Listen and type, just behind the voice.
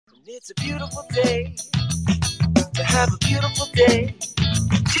It's a beautiful day to have a beautiful day.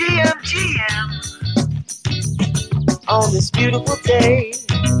 GM on this beautiful day.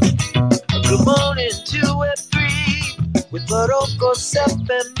 Good morning to Web3 with Morocco, Sep,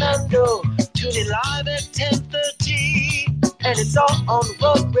 and Mando. Tune in live at 10:30, and it's all on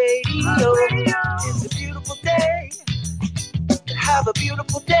Road Radio. It's a beautiful day to have a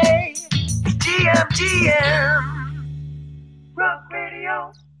beautiful day. GM Road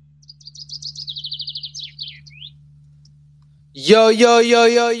Radio. Yo,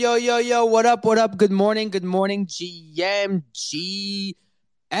 what up, good morning, GM.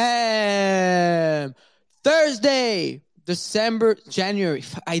 Thursday, January.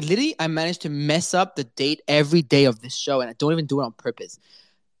 I managed to mess up the date every day of this show, and I don't even do it on purpose.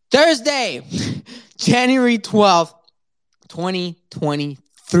 Thursday, January 12th,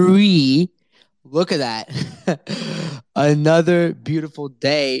 2023. Look at that. Another beautiful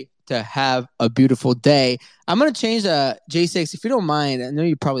day to have a beautiful day. I'm going to change J6, if you don't mind. I know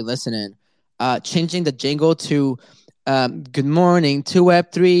you're probably listening. Changing the jingle to good morning to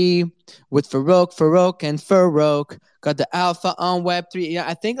Web3 with Farouk, and Farouk. Got the alpha on Web3. Yeah,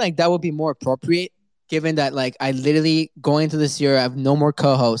 I think like that would be more appropriate given that like I literally going into this year, I have no more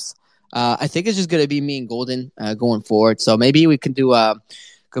co-hosts. I think it's just going to be me and Golden going forward. So maybe we can do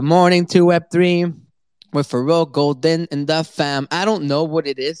good morning to Web3 with Farouk, Golden, and the fam. I don't know what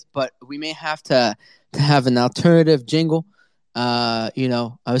it is, but we may have to have an alternative jingle.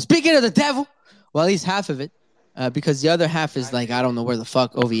 Speaking of the devil, well, at least half of it, because the other half is like, I don't know where the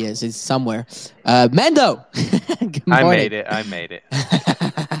fuck Ovi is. He's somewhere. Mendo! Good morning. I made it.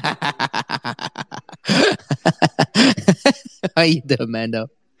 How you doing, Mendo?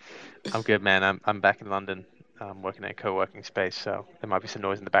 I'm good, man. I'm back in London. I'm working in a co-working space, so there might be some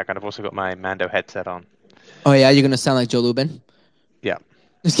noise in the background. I've also got my Mando headset on. Oh, yeah? You're going to sound like Joe Lubin? Yeah.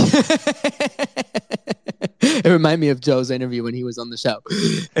 It reminded me of Joe's interview when he was on the show,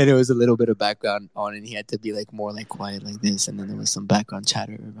 and it was a little bit of background on, and he had to be like more like quiet like this, and then there was some background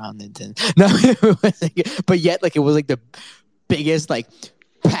chatter around it. And no, it was like, but yet like it was like the biggest like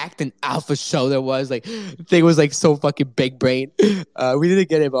packed and alpha show there was. Like thing was like so fucking big brain. We need to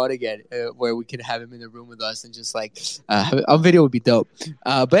get him on again, where we can have him in the room with us and just like our video would be dope.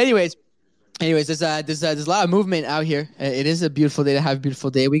 But anyways, there's a lot of movement out here. It is a beautiful day to have a beautiful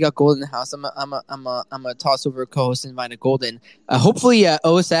day. We got Golden in the house. I'm a toss over a co-host and invite Golden. Hopefully,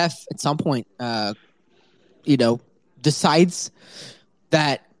 OSF at some point, decides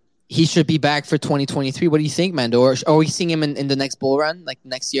that he should be back for 2023. What do you think, Mando? Or are we seeing him in the next bull run, like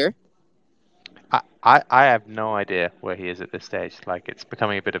next year? I have no idea where he is at this stage. Like it's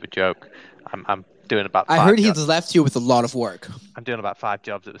becoming a bit of a joke. I'm doing about. I heard he's left you with a lot of work. I'm doing about 5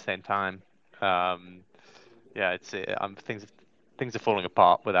 jobs at the same time. Things are falling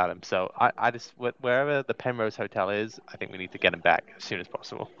apart without him. So I just wherever the Penrose Hotel is, I think we need to get him back as soon as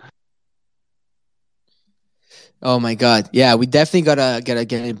possible. Oh my God! Yeah, we definitely gotta get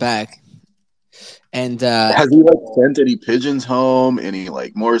him back. And has he like sent any pigeons home? Any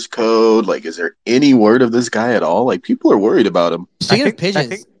like Morse code? Like, is there any word of this guy at all? Like, people are worried about him. Speaking of pigeons, I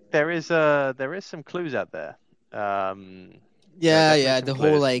think there is some clues out there. The clues.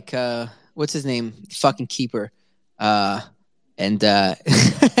 whole like what's his name? Fucking keeper. I'll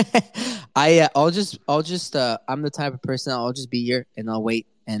just I'm the type of person I'll just be here and I'll wait,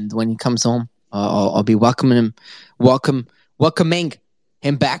 and when he comes home, I'll be welcoming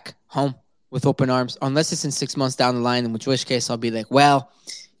him back home with open arms, unless it's in 6 months down the line, in which case I'll be like, well,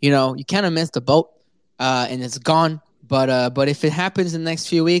 you kind of missed the boat, and it's gone. But if it happens in the next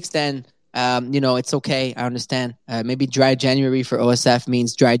few weeks, then it's okay. I understand. Maybe dry January for OSF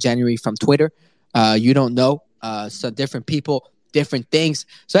means dry January from Twitter. You don't know. So different people, different things.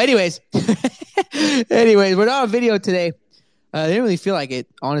 So anyways, we're not on video today. I didn't really feel like it,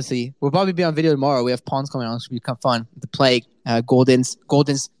 honestly. We'll probably be on video tomorrow. We have Pawns coming on. It should become fun. The Plague, Golden's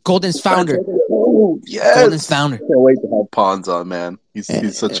founder. Oh, yes. Golden's founder. Can't wait to have Pawns on, man. He's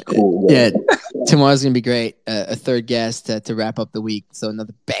such a cool guy. Yeah, tomorrow's going to be great. A third guest to wrap up the week. So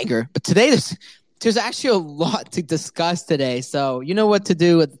another banger. But today, there's actually a lot to discuss today. So you know what to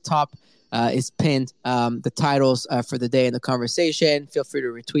do at the top. Is pinned the titles for the day in the conversation. Feel free to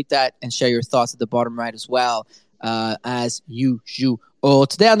retweet that and share your thoughts at the bottom right as well. As usual.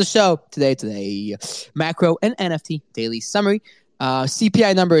 Today on the show, today, macro and NFT daily summary.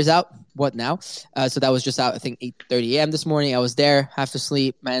 CPI number is out. What now? So that was just out, I think, 8:30 a.m. this morning. I was there, half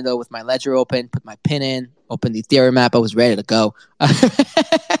asleep, Mando, with my ledger open, put my pin in, opened the Ethereum app. I was ready to go.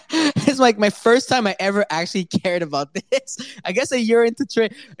 It's like my first time I ever actually cared about this. I guess a year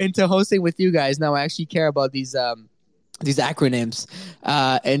into hosting with you guys, now I actually care about these these acronyms.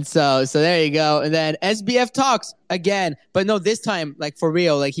 And so there you go. And then SBF talks again, but no, this time, like for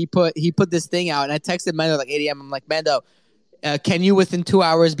real, like he put this thing out, and I texted Mando like 8 a.m. I'm like, Mando, can you within 2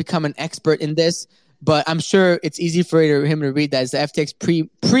 hours become an expert in this? But I'm sure it's easy for him to read that. It's the FTX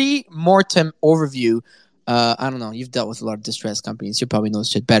pre-mortem overview. I don't know. You've dealt with a lot of distressed companies. You probably know this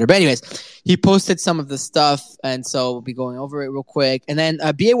shit better. But anyways, he posted some of the stuff, and so we'll be going over it real quick. And then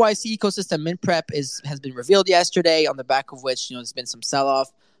BAYC ecosystem mint prep has been revealed yesterday, on the back of which there's been some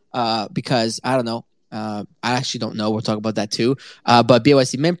sell-off because I don't know. I actually don't know. We'll talk about that too. But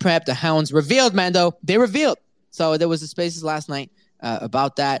BAYC mint prep, the hounds revealed, Mando. They revealed. So there was a spaces last night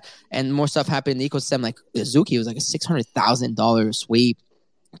about that, and more stuff happened in the ecosystem. Like Zuki was like a $600,000 sweep.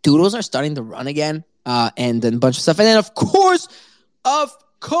 Doodles are starting to run again, and then a bunch of stuff. And then of course,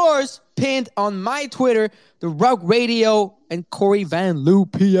 pinned on my Twitter, the Rug Radio and Cory Van Loo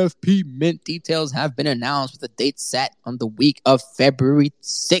PFP mint details have been announced with a date set on the week of February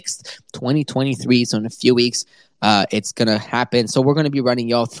 6th, 2023. So in a few weeks, it's going to happen. So we're going to be running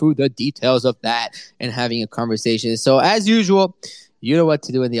y'all through the details of that and having a conversation. So as usual, you know what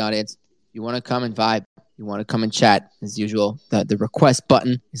to do in the audience. You want to come and vibe. You want to come and chat, as usual. The request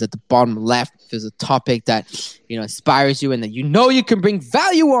button is at the bottom left. If there's a topic that inspires you and that you can bring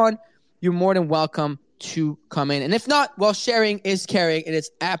value on, you're more than welcome to come in. And if not, well, sharing is caring, and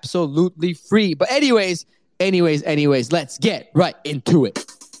it's absolutely free. But anyways, let's get right into it.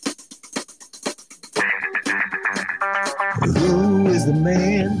 Who is the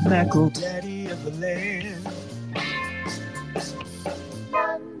man, macro daddy of the land?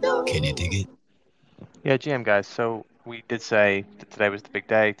 Can you dig it? Yeah, GM guys. So we did say that today was the big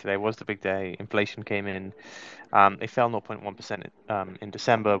day. Today was the big day. Inflation came in. It fell 0.1% in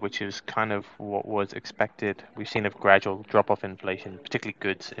December, which is kind of what was expected. We've seen a gradual drop-off in inflation, particularly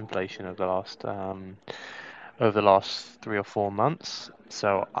goods inflation, over the last 3 or 4 months.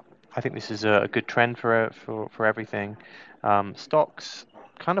 So I think this is a good trend for everything. Stocks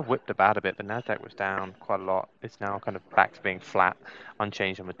kind of whipped about a bit. The Nasdaq was down quite a lot. It's now kind of back to being flat,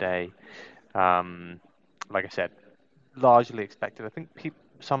 unchanged on the day. Like I said, largely expected. I think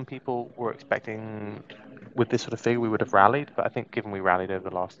some people were expecting with this sort of figure we would have rallied, but I think given we rallied over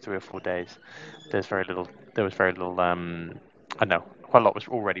the last 3 or 4 days, there was very little. I know quite a lot was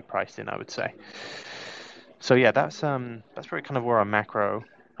already priced in, I would say. So yeah, that's really kind of where our macro.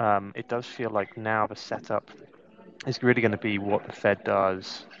 It does feel like now the setup is really going to be what the Fed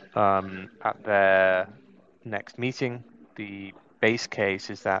does at their next meeting. The base case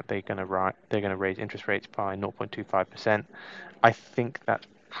is that they're going to raise interest rates by 0.25%. I think that's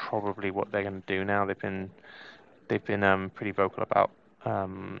probably what they're going to do now. They've been pretty vocal about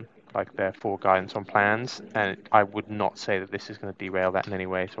like their forward guidance on plans, and I would not say that this is going to derail that in any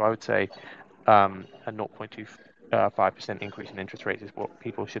way. So I would say a 0.25% increase in interest rates is what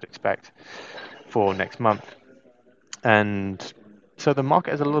people should expect for next month. And so the market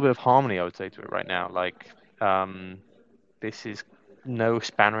has a little bit of harmony, I would say, to it right now. Like this is no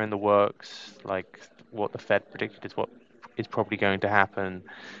spanner in the works. Like what the Fed predicted is what is probably going to happen.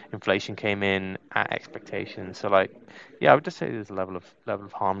 Inflation came in at expectations. So I would just say there's a level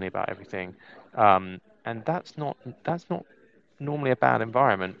of harmony about everything. And that's not normally a bad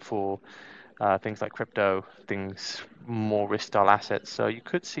environment for things like crypto, things more risk style assets. So you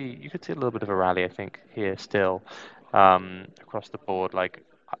could see a little bit of a rally, I think, here still across the board. Like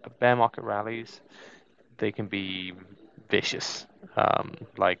bear market rallies, they can be vicious.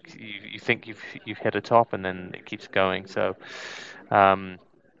 Like you think you've hit a top and then it keeps going. So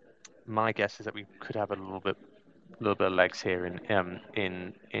my guess is that we could have a little bit of legs here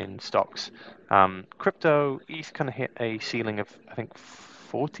in stocks. Crypto, ETH kind of hit a ceiling of I think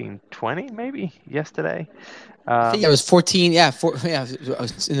 1420 maybe yesterday. I think it was 14. Yeah, it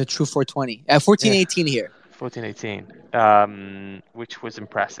was in the true 420. 1418 here. 1418, which was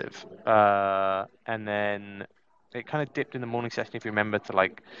impressive. And then it kind of dipped in the morning session, if you remember, to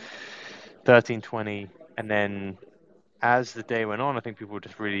like 1320, and then as the day went on, I think people were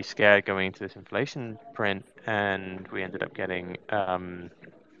just really scared going into this inflation print, and we ended up getting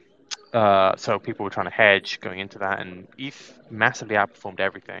so people were trying to hedge going into that, and ETH massively outperformed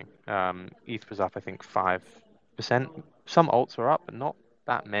everything. ETH was up, I think, 5%. Some alts were up, but not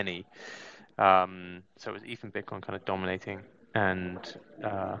that many. So it was ETH and Bitcoin kind of dominating, and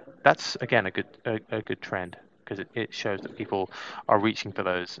that's again a good trend, because it shows that people are reaching for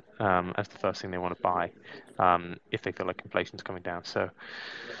those as the first thing they want to buy if they feel like inflation's coming down. So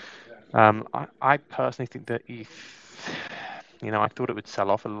I personally think that ETH, I thought it would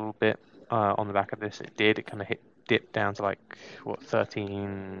sell off a little bit on the back of this. It did. It kind of dipped down to like what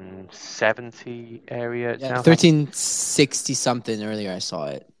 1370 area. It's Yeah, now 1360 something earlier. I saw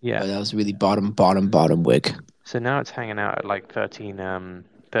it. Yeah. That was really bottom wick. So now it's hanging out at like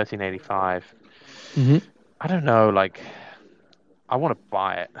 1385. Mm-hmm. I don't know, like I want to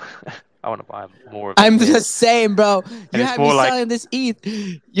buy it. I want to buy more of it I'm here. the same, bro. You it's had me more like- selling this ETH.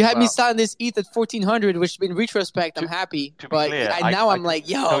 You had me selling this ETH at 1400, which in retrospect, I'm happy. To be But clear, I'm like,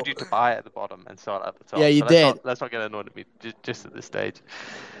 yo. I told you to buy it at the bottom and sell it at the top. Yeah, you so did. Let's not get annoyed at me just at this stage.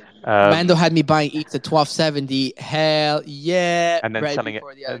 Mando had me buying ETH at 1270. Hell yeah! And then right selling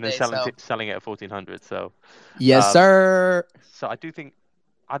before it, the other and then day, selling it at 1400. So yes, sir. So I do think,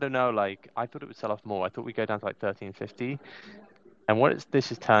 I don't know, like I thought it would sell off more. I thought we'd go down to like 1350. And what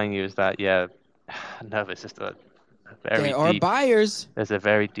this is telling you is that no, there's just a very there are deep buyers. There's a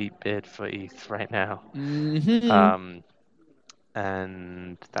very deep bid for ETH right now. Mm-hmm.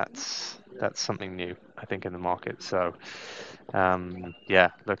 And that's something new, I think, in the market. So, yeah,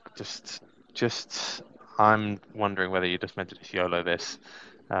 look, just I'm wondering whether you just meant to just YOLO this,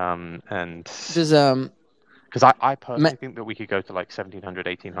 and Does because I personally think that we could go to like 1700,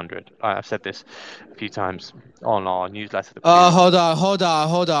 1800. I've said this a few times on our newsletter. hold on.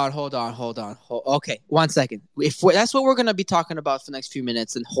 Okay, 1 second. That's what we're gonna be talking about for the next few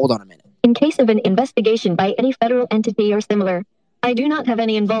minutes, and hold on a minute. In case of an investigation by any federal entity or similar, I do not have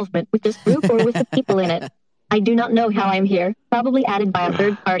any involvement with this group or with the people in it. I do not know how I'm here, probably added by a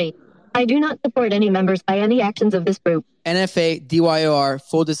third party. I do not support any members by any actions of this group. NFA, DYOR,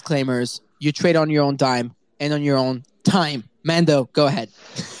 full disclaimers. You trade on your own dime and on your own time. Mando, go ahead.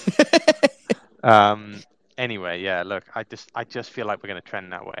 Anyway, yeah, look, I just feel like we're going to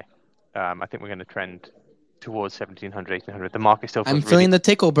trend that way. I think we're going to trend towards 1700, 1800. The market still feels I'm feeling the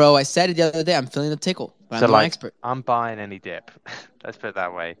tickle, bro. I said it the other day. I'm feeling the tickle. But so I'm no expert. I'm buying any dip. Let's put it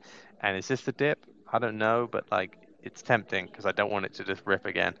that way. And is this the dip? I don't know, but like it's tempting because I don't want it to just rip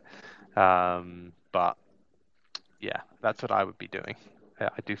again. But yeah, that's what I would be doing.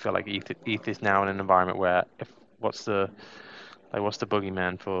 I do feel like ETH is now in an environment where what's the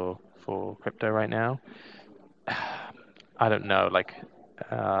boogeyman for crypto right now? I don't know. Like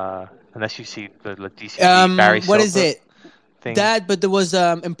unless you see the DCG Barry what is it? Thing. But there was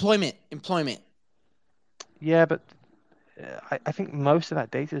employment. Yeah, but I think most of that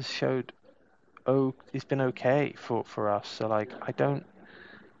data showed it's been okay for us. So like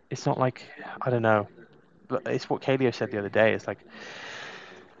it's not like, I don't know. It's what Kaleo said the other day. It's like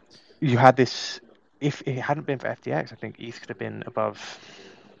you had this. If it hadn't been for FTX, I think ETH could have been above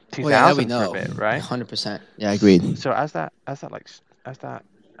 2000 for a bit, right? 100%. Yeah, agreed. So as that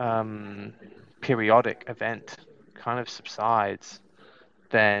periodic event kind of subsides,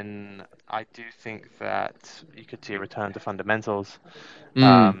 then I do think that you could see a return to fundamentals.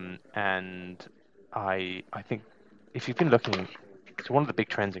 And I think if you've been looking, so one of the big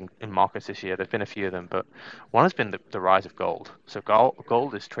trends in markets this year, there's been a few of them, but one has been the rise of gold. So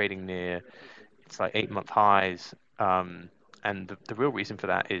gold is trading near, it's like 8-month highs. And the real reason for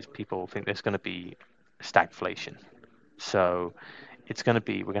that is people think there's going to be stagflation. So we're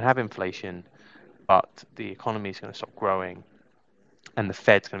going to have inflation, but the economy is going to stop growing. And the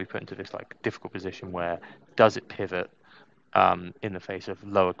Fed's going to be put into this like difficult position where does it pivot in the face of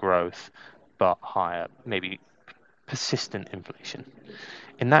lower growth, but higher, maybe persistent inflation?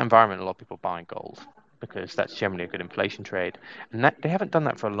 In that environment, a lot of people are buying gold because that's generally a good inflation trade. And they haven't done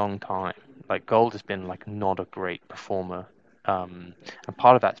that for a long time. Like gold has been like not a great performer. And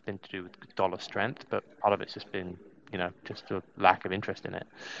part of that's been to do with dollar strength, but part of it's just been, just a lack of interest in it.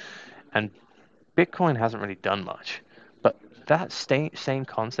 And Bitcoin hasn't really done much. But that same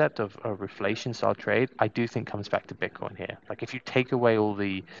concept of a reflation style trade, I do think comes back to Bitcoin here. Like if you take away all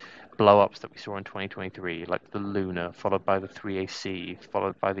the blow-ups that we saw in 2023, like the Luna, followed by the 3AC,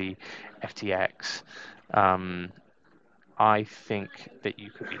 followed by the FTX, I think that you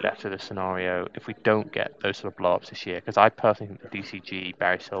could be left with a scenario if we don't get those sort of blow-ups this year. Because I personally think the DCG,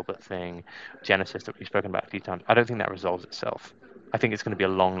 Barry Silbert thing, Genesis that we've spoken about a few times, I don't think that resolves itself. I think it's going to be a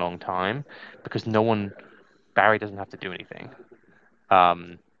long, long time because Barry doesn't have to do anything.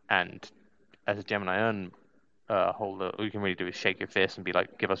 And as a Gemini Earn holder, all you can really do is shake your fist and be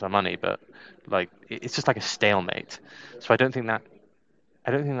like, give us our money. But like, it's just like a stalemate. So I don't think that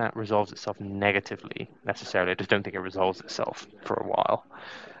resolves itself negatively necessarily. I just don't think it resolves itself for a while.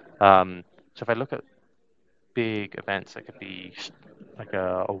 So if I look at big events that could be like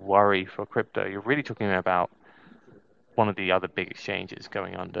a worry for crypto, you're really talking about one of the other big exchanges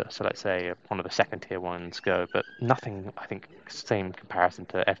going under. So let's say one of the second tier ones go, but nothing, I think, same comparison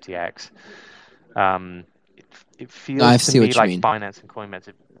to FTX. It feels to me like Binance and Coinbase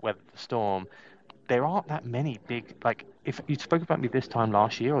have weathered the storm. there aren't that many big, like, if you spoke about me this time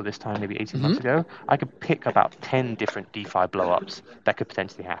last year or this time maybe 18 months ago, I could pick about 10 different DeFi blow-ups that could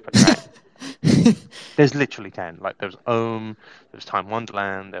potentially happen, right? There's literally 10. Like, there was Ohm, there was Time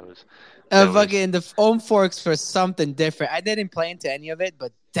Wonderland, there was Fucking the Ohm forks for something different. I didn't play into any of it,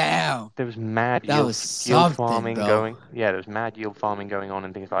 but damn, there was mad that was yield something, farming bro. going. Yeah, there was mad yield farming going on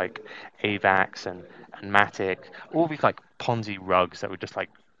in things like AVAX and Matic, all these like Ponzi rugs that would just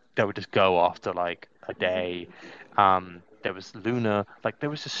go after like a day. There was Luna, like there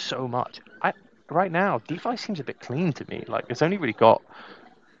was just so much. Right now DeFi seems a bit clean to me. Like it's only really got,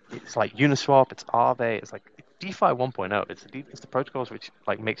 it's like Uniswap, it's Aave, it's like DeFi 1.0. It's the protocols which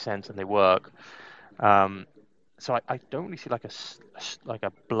like make sense and they work. So I don't really see like like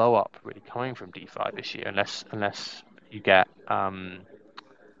a blow up really coming from DeFi this year, unless you get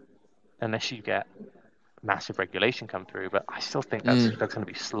massive regulation come through. But I still think that's going to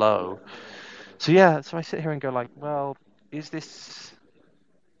be slow. So yeah, so I sit here and go like, well, is this?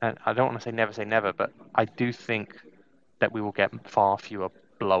 And I don't want to say never, but I do think that we will get far fewer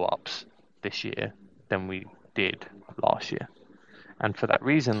blow ups this year than we did last year. And for that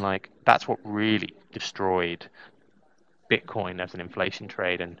reason, like that's what really destroyed Bitcoin as an inflation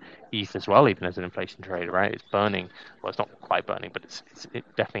trade and ETH as well, even as an inflation trade, right? It's burning. Well, it's not quite burning, but it's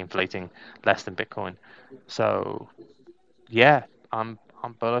definitely inflating less than Bitcoin. So yeah, I'm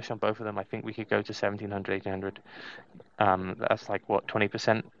bullish on both of them. I think we could go to 1700, 1800. That's like what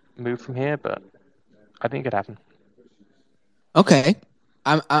 20% move from here, but I think it could happen. Okay,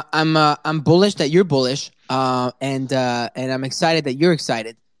 I'm bullish that you're bullish, and I'm excited that you're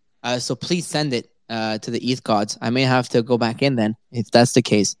excited. So please send it to the ETH gods. I may have to go back in then if that's the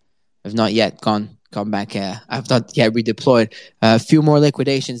case. I've not yet gone back. I've not yet redeployed. A few more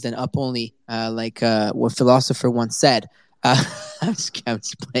liquidations than up only, like what philosopher once said. I'm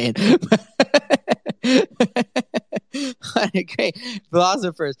just playing. Great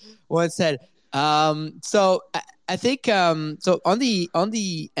philosophers once said. So I think so on the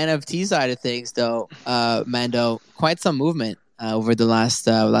NFT side of things though, Mando, quite some movement over the last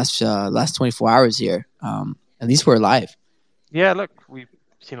 24 hours here. At least we're live. Yeah, look, we've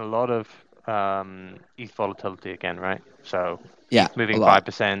seen a lot of ETH volatility again, right? So Yeah, ETH moving a lot.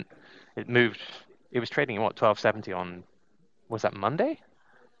 5%. It was trading at what, 1270 on, was that Monday?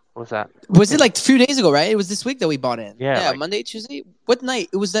 Was it like a few days ago, right? It was this week that we bought in. Yeah, like, Monday, Tuesday. What night?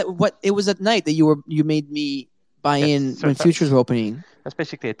 It was at night that you made me buy in when futures were opening. That's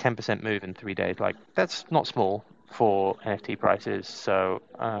basically a 10% move in 3 days. Like that's not small for NFT prices. So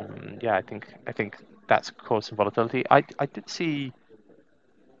yeah, I think that's caused some volatility. I did see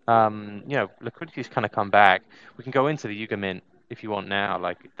liquidity's kind of come back. We can go into the Yuga mint if you want now.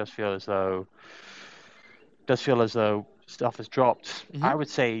 Like it does feel as though stuff has dropped. Mm-hmm. I would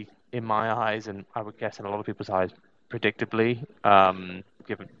say in my eyes, and I would guess in a lot of people's eyes, predictably,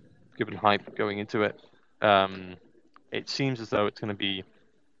 given hype going into it, it seems as though it's going to be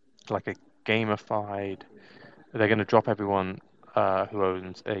like a gamified. They're going to drop everyone who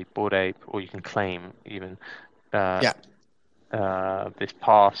owns a Bored Ape, or you can claim even this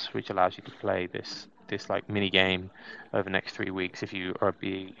pass, which allows you to play this like mini game over the next 3 weeks if you are a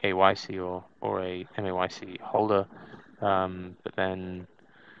BAYC or a MAYC holder. But then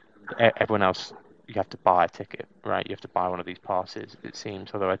everyone else, you have to buy a ticket, right? You have to buy one of these passes, it seems.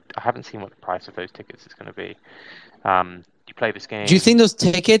 Although I haven't seen what the price of those tickets is going to be. You play this game. Do you think those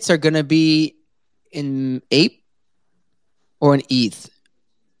tickets are going to be in Ape or in ETH?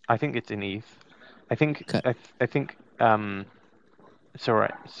 I think it's in ETH. I think. Okay. I think. So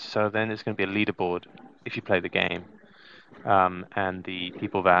right. So then there's going to be a leaderboard if you play the game, and the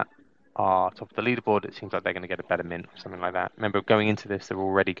people that are top of the leaderboard, it seems like they're going to get a better mint or something like that. Remember, going into this, there were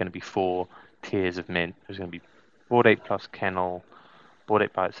already going to be 4 tiers of mint. There's going to be Bored Ape plus Kennel, Bored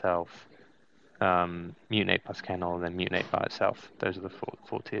Ape by itself, Mutant Ape plus Kennel, and then Mutant Ape by itself. Those are the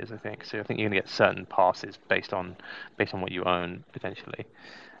four tiers, I think. So I think you're going to get certain passes based on what you own potentially.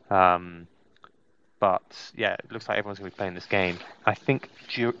 But yeah, it looks like everyone's going to be playing this game. I think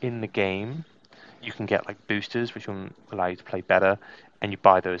in the game, you can get like boosters, which will allow you to play better, and you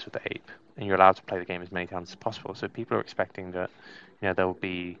buy those with the Ape, and you're allowed to play the game as many times as possible. So people are expecting that, there will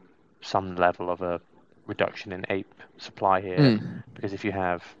be some level of a reduction in Ape supply here, because if you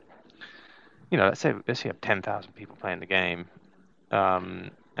have, let's say you have 10,000 people playing the game,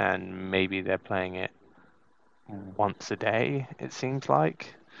 and maybe they're playing it once a day, it seems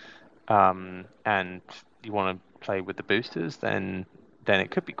like. And you want to play with the boosters, then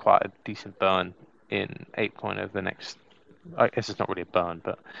it could be quite a decent burn in ApeCoin over the next. I guess it's not really a burn,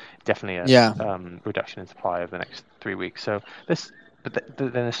 but definitely a reduction in supply over the next 3 weeks. So then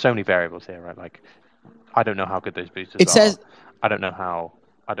there's so many variables here, right? Like I don't know how good those boosters It says are. I don't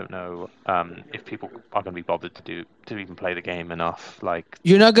know if people are going to be bothered to even play the game enough. Like,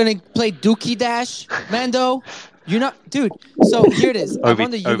 you're not gonna play Dookie Dash, Mando. You're not, dude. So here it is. I'm Obi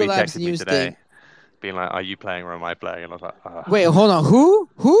on the Yuga Labs texted me news today, thing. being like, "Are you playing or am I playing?" And I was like, Wait, hold on. Who?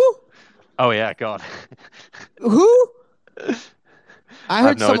 "Oh yeah, God." Who? I I have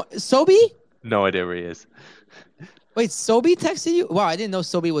heard someone. Sobi? no idea where he is. Wait, Sobi texted you? Wow, I didn't know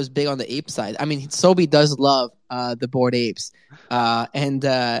Sobi was big on the ape side. I mean, Sobi does love the Bored Apes, and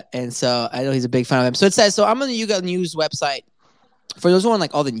so I know he's a big fan of them. So it says, so I'm on the Yuga News website. For those who want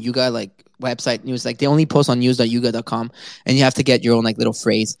like all the Yuga like website news, like they only post on news.yuga.com, and you have to get your own like little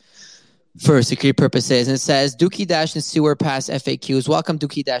phrase for security purposes. And it says Dookie Dash and Sewer Pass FAQs. Welcome,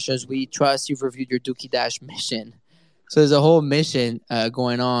 Dookie Dashers. We trust you've reviewed your Dookie Dash mission. So there's a whole mission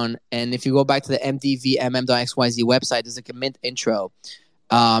going on. And if you go back to the mdvmm.xyz website, there's like a mint intro.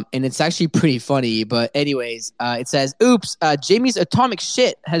 And it's actually pretty funny. But anyways, it says, oops, Jamie's atomic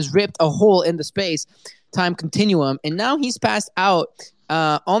shit has ripped a hole in the space-time continuum. And now he's passed out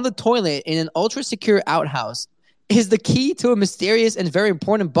on the toilet in an ultra-secure outhouse. Is the key to a mysterious and very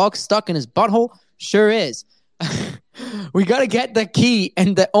important bug stuck in his butthole? Sure is. We got to get the key.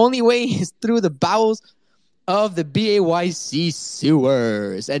 And the only way is through the bowels of the BAYC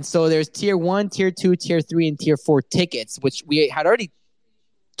sewers. And so there's tier 1, tier 2, tier 3, and tier 4 tickets, which we had already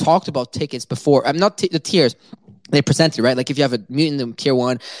talked about tickets before. I'm not the tiers they presented, right? Like if you have a mutant in tier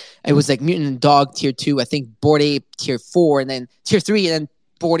 1, it was like mutant and dog tier 2, I think Bored Ape tier 4, and then tier 3, and then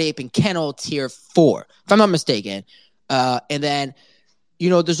Bored Ape and Kennel tier 4, if I'm not mistaken. And then,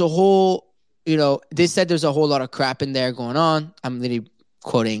 there's a whole, they said there's a whole lot of crap in there going on. I'm literally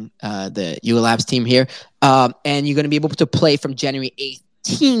quoting the Yuga Labs team here. And you're going to be able to play from January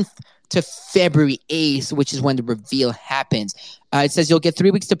 18th to February 8th, which is when the reveal happens. It says you'll get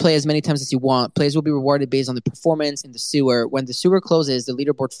 3 weeks to play as many times as you want. Players will be rewarded based on the performance in the sewer. When the sewer closes, the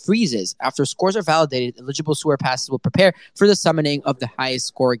leaderboard freezes. After scores are validated, eligible sewer passes will prepare for the summoning of the highest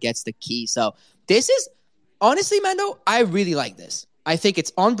score gets the key. So this is, honestly, Mando, I really like this. I think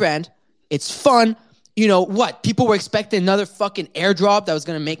it's on brand. It's fun. What? People were expecting another fucking airdrop that was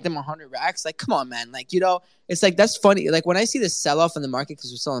going to make them 100 racks. Like, come on, man. Like, it's like, that's funny. Like, when I see this sell-off in the market,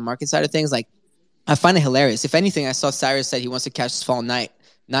 because we're still on the market side of things, like, I find it hilarious. If anything, I saw Cyrus said he wants to catch this fallen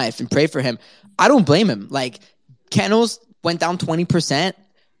knife and pray for him. I don't blame him. Like, Kennels went down 20%.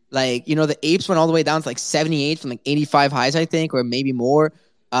 Like, the apes went all the way down to like 78 from like 85 highs, I think, or maybe more.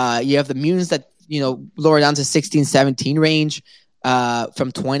 You have the mutants that, lower down to 16, 17 range.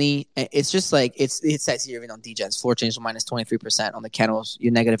 From 20, it's just like it says here even on DGens, floor change minus 23% on the Kennels,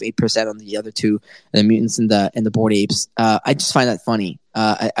 you're negative 8% on the other two, the mutants and the Bored Apes. I just find that funny.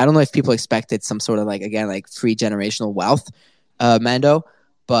 I don't know if people expected some sort of like, again, like free generational wealth, Mando,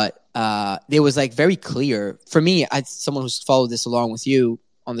 but it was like very clear for me. Someone who's followed this along with you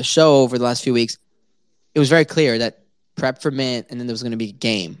on the show over the last few weeks, it was very clear that prep for mint and then there was going to be a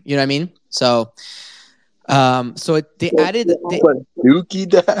game. You know what I mean? So. They added Dookie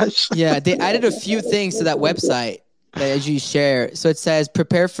Dash. Yeah, they added a few things to that website that you share. So it says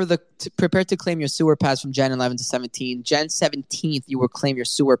prepare to claim your sewer pass from Jan 11 to 17. Jan 17th, you will claim your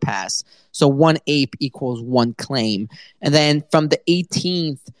sewer pass. So 1 ape equals 1 claim, and then from the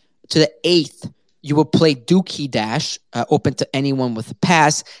 18th to the 8th, you will play Dookie Dash, open to anyone with a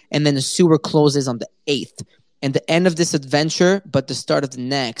pass, and then the sewer closes on the 8th. And the end of this adventure, but the start of the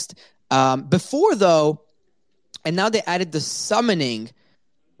next. Before though. And now they added the summoning,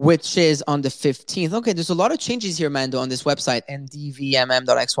 which is on the 15th. Okay, there's a lot of changes here, Mando, on this website,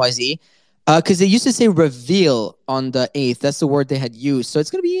 ndvmm.xyz, because they used to say reveal on the 8th. That's the word they had used. So it's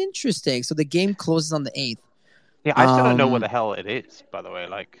going to be interesting. So the game closes on the 8th. Yeah, I still don't know what the hell it is, by the way.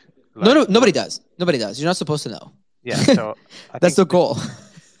 Like no, nobody does. Nobody does. You're not supposed to know. Yeah, so that's the goal. I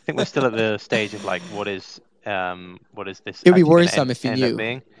think we're still at the stage of like, what is this? It'd be worrisome if you knew.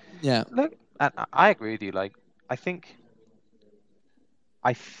 Being? Yeah. Look, I agree with you. Like,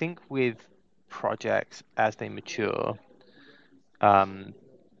 I think with projects as they mature, and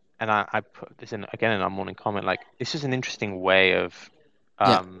I put this in again in our morning comment, like this is an interesting way of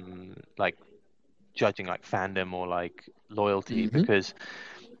like judging like fandom or like loyalty, because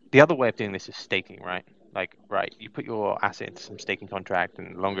the other way of doing this is staking, right? Like, right, you put your asset into some staking contract,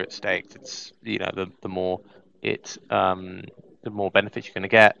 and the longer it's staked, it's the more it the more benefits you're going to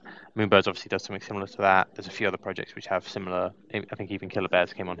get. Moonbirds obviously does something similar to that. There's a few other projects which have similar. I think even Killer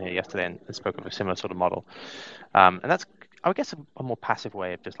Bears came on here yesterday and spoke of a similar sort of model. And that's, I guess, a more passive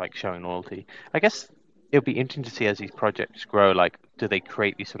way of just like showing loyalty. I guess it'll be interesting to see as these projects grow. Like, do they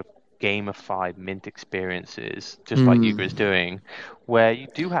create these sort of gamified mint experiences, just like Yuga is doing, where you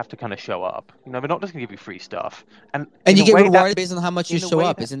do have to kind of show up. You know, we're not just going to give you free stuff, and in you a get way rewarded based on how much you in a show way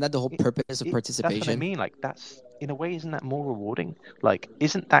up. Isn't that the whole purpose of that's what I participation? mean. Like, that's in a way, isn't that more rewarding? Like,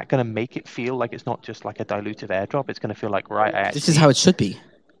 isn't that going to make it feel like it's not just like a dilutive airdrop? It's going to feel like, right, This is how it should be.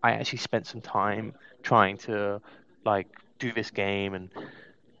 I actually spent some time trying to like do this game, and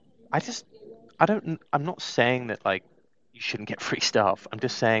I'm not saying that like you shouldn't get free stuff. I'm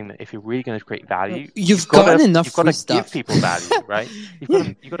just saying that if you're really going to create value, You've gotten enough you've got free to give stuff. people value, right?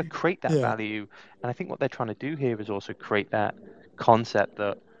 Yeah. You've got to create that value, and I think what they're trying to do here is also create that concept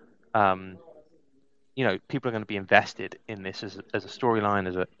that you know, people are going to be invested in this as a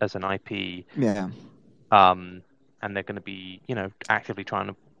storyline, as an IP, Yeah. and they're going to be, you know, actively trying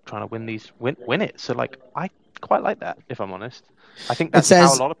to win it. So like, I quite like that, if I'm honest. I think that's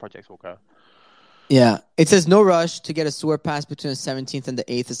how a lot of projects will go. Yeah, it says no rush to get a sewer pass between the 17th and the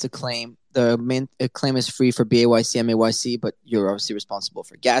 8th is the claim. The main claim is free for BAYC, MAYC, but you're obviously responsible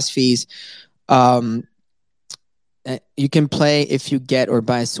for gas fees. You can play if you get or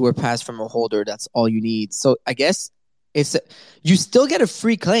buy a sewer pass from a holder. That's all you need. So I guess you still get a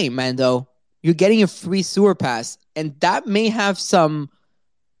free claim, Mando. You're getting a free sewer pass, and that may have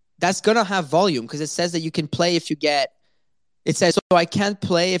that's gonna have volume because it says that you can play if you get. It says, so I can't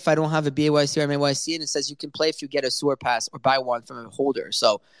play if I don't have a BAYC or MAYC, and it says you can play if you get a sewer pass or buy one from a holder.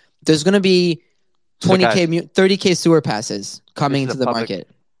 So there's going to be 20K, 30K sewer passes coming into the market.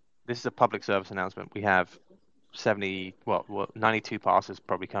 This is a public service announcement. We have 92 passes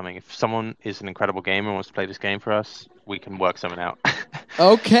probably coming. If someone is an incredible gamer and wants to play this game for us, we can work something out.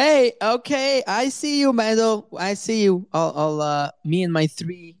 Okay. I see you, Mando. I see you. I'll me and my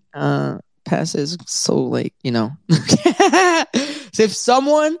 3 passes. So like, you know. So if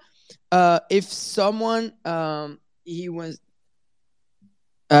someone he was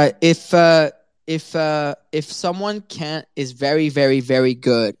if someone is very, very, very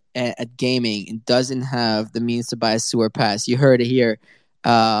good at gaming and doesn't have the means to buy a sewer pass, you heard it here.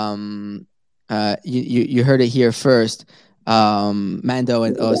 You heard it here first. Mando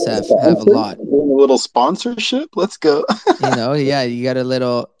and Osef have a lot. A little sponsorship. Let's go. You know, yeah, you got a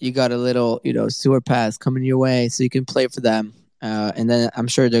little, you know, sewer pass coming your way, so you can play for them. And then I'm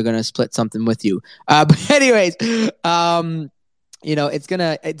sure they're gonna split something with you. But anyways, you know,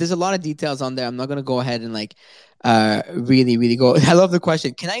 there's a lot of details on there. I'm not gonna go ahead and like, really go. I love the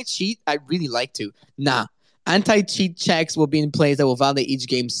question. Can I cheat? I'd really like to. Nah. Anti-cheat checks will be in place that will validate each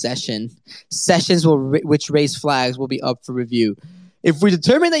game session. Sessions which raise flags will be up for review. If we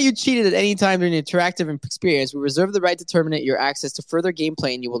determine that you cheated at any time during the interactive experience, we reserve the right to terminate your access to further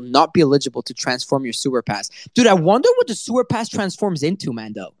gameplay, and you will not be eligible to transform your sewer pass. Dude, I wonder what the sewer pass transforms into,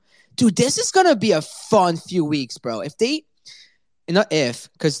 Mando. Dude, this is gonna be a fun few weeks, bro. Because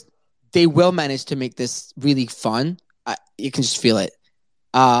they will manage to make this really fun. You can just feel it.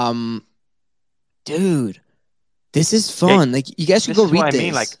 Dude. This is fun. Yeah, like, you guys should go read this. This is what I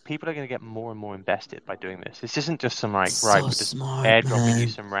mean. Like, people are going to get more and more invested by doing this. This isn't just some, like, we're just airdropping you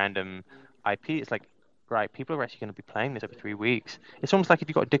some random IP. It's like, right, people are actually going to be playing this over 3 weeks. It's almost like if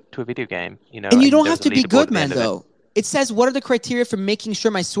you got addicted to a video game, you know. And you don't have to be good, man, though. It says, what are the criteria for making sure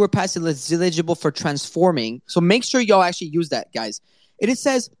my sewer pass is eligible for transforming? So make sure y'all actually use that, guys. It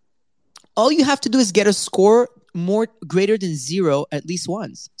says, all you have to do is get a score greater than 0 at least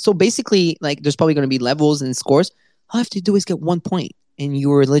once. So basically, like, there's probably going to be levels and scores. All you have to do is get 1 point, and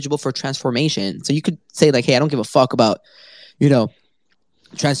you're eligible for transformation. So you could say, like, hey, I don't give a fuck about, you know,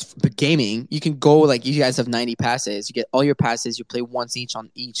 gaming. You can go, like, you guys have 90 passes. You get all your passes. You play once each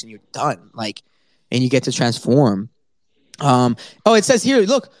on each, and you're done. Like, and you get to transform. It says here,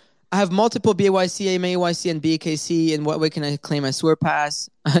 look, I have multiple BAYC, MAYC, and BKC. In what way can I claim my sewer pass?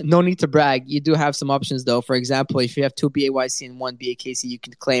 No need to brag. You do have some options, though. For example, if you have 2 BAYC and 1 BKC, you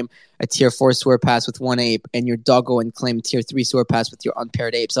can claim a Tier 4 sewer pass with 1 ape, and your doggo and claim Tier 3 sewer pass with your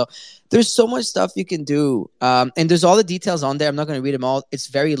unpaired ape. So there's so much stuff you can do. And there's all the details on there. I'm not going to read them all. It's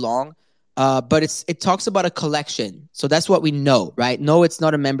very long. But it talks about a collection. So that's what we know, right? No, it's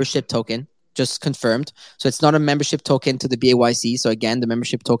not a membership token. Just confirmed. So it's not a membership token to the BAYC. So again, the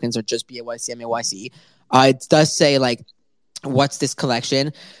membership tokens are just BAYC, MAYC. It does say, like, what's this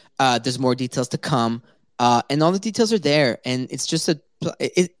collection? There's more details to come. And all the details are there. And it's just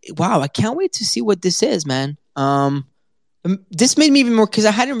wow, I can't wait to see what this is, man. This made me even more, because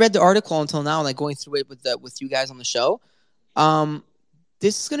I hadn't read the article until now, like going through it with you guys on the show.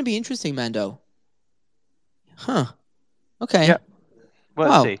 This is going to be interesting, Mando. Huh. Okay. Yeah.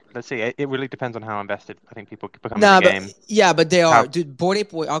 Well, Wow. let's see. It really depends on how invested I think people become in Nah, the but game. yeah, but they are, How- dude. Bored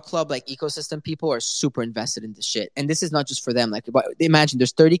Ape, our club, like ecosystem people, are super invested in this shit, and this is not just for them. Like, imagine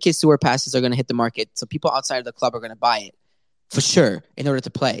there's 30K sewer passes are going to hit the market, so people outside of the club are going to buy it for sure in order to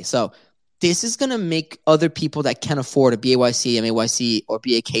play. So this is going to make other people that can't afford a BAYC, MAYC, or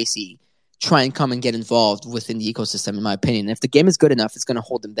BAKC try and come and get involved within the ecosystem. In my opinion, and if the game is good enough, it's going to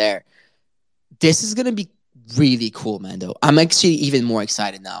hold them there. This is going to be really cool, Mando. I'm actually even more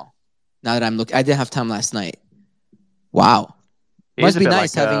excited now. Now that I'm looking, I didn't have time last night. Wow. It Must is a be bit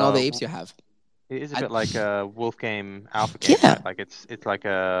nice like, having all the apes you have. It is a bit like a Wolf game, Alpha game, Yeah. right? Like it's like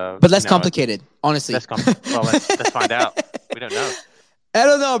a... But less complicated, honestly. Well, let's find out. We don't know. I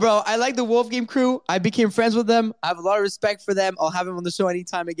don't know, bro. I like the Wolf Game crew. I became friends with them. I have a lot of respect for them. I'll have them on the show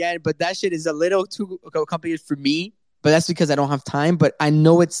anytime again. But that shit is a little too complicated for me. But that's because I don't have time. But I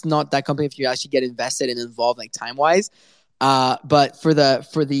know it's not that complicated if you actually get invested and involved, like time wise. But for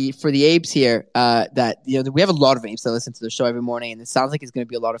the apes here, that we have a lot of apes that listen to the show every morning, and it sounds like it's going to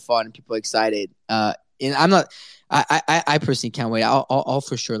be a lot of fun and people are excited. And I'm not. I personally can't wait. I'll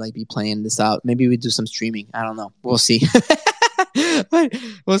for sure like be playing this out. Maybe we do some streaming. I don't know. We'll see.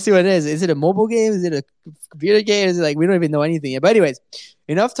 We'll see what it is. Is it a mobile game? Is it a computer game? Is it like we don't even know anything yet? But anyways,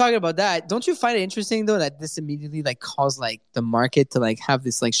 enough talking about that. Don't you find it interesting though that this immediately like caused like the market to like have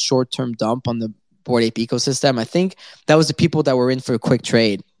this like short-term dump on the Bored Ape ecosystem? I think that was the people that were in for a quick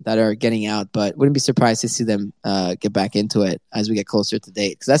trade that are getting out, but wouldn't be surprised to see them get back into it as we get closer to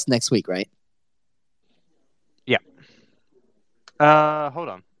date, because that's next week, right? Yeah. Hold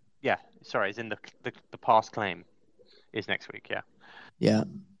on. Yeah. Sorry, it's in the past claim is next week. Yeah. Yeah.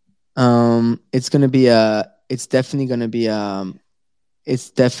 It's gonna be it's definitely gonna be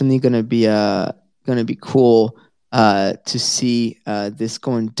gonna be cool to see this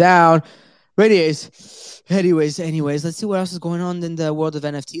going down. Anyways, let's see what else is going on in the world of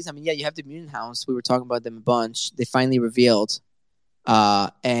NFTs. I mean, yeah, you have the Mutant House. We were talking about them a bunch. They finally revealed,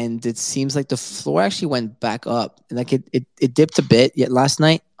 and it seems like the floor actually went back up. Like it dipped a bit yet last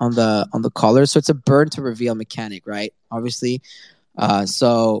night on the collar. So it's a burn to reveal mechanic, right? Obviously,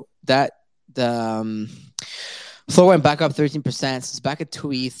 so that the floor went back up 13%. So it's back at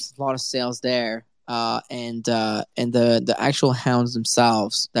 2 ETH. A lot of sales there. And the actual hounds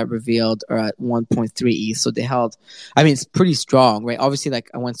themselves that revealed are at 1.3 ETH. So they held, I mean, it's pretty strong, right? Obviously, like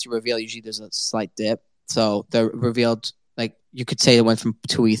once you reveal, usually there's a slight dip. So the revealed, like you could say it went from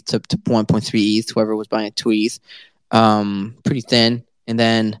 2 ETH to 1.3 ETH, whoever was buying at 2 ETH. Pretty thin. And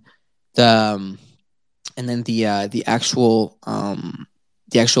then the actual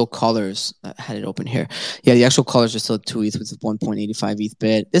colors, I had it open here. Yeah, the actual colors are still 2 ETH with 1.85 ETH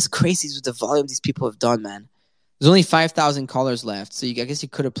bid. It's crazy with the volume these people have done, man. There's only 5,000 colors left, so I guess you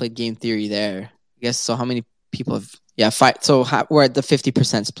could have played game theory there. I guess so. How many people have? Yeah, five. So we're at the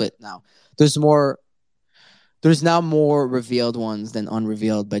 50% split now. There's now more revealed ones than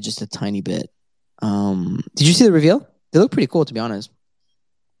unrevealed by just a tiny bit. Did you see the reveal? They look pretty cool, to be honest.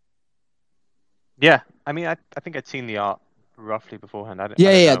 Yeah, I mean, I think I'd seen the art roughly beforehand.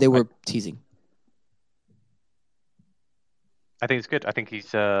 They were teasing. I think it's good. I think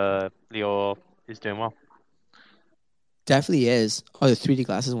Lior is doing well. Definitely is. Oh, the 3D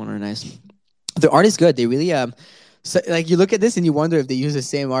glasses one are nice. The art is good. They really so, like you look at this and you wonder if they use the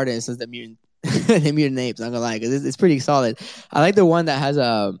same artist as the mutant the mutant apes. I'm gonna lie, because it's pretty solid. I like the one that has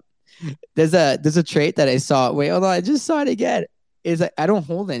there's a trait that I saw. Wait, hold on, I just saw it again. Is like I don't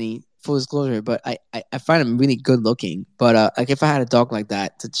hold any, full disclosure, but I find them really good looking. But like if I had a dog like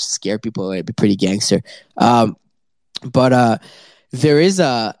that to just scare people away, it'd be pretty gangster. But there is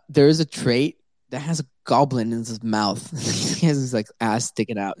a trait that has a goblin in his mouth. He has his like ass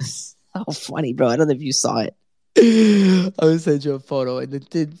sticking out. It's so funny, bro. I don't know if you saw it. I will send you a photo, and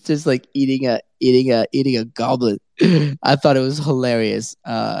it's just like eating a goblin. I thought it was hilarious.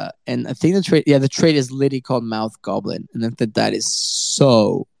 And I think the trait is literally called mouth goblin, and I think that is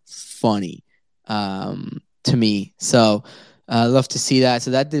so funny to me. So I love to see that.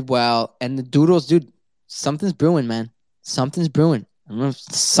 So that did well. And the doodles, dude, something's brewing, man. Something's brewing. I don't know if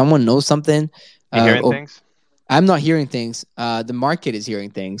someone knows something. You hearing things? I'm not hearing things. The market is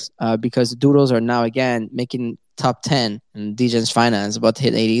hearing things because the doodles are now again making top 10 in Degen's finance, about to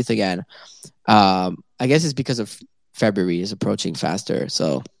hit 8 ETH again. I guess it's because of February is approaching faster.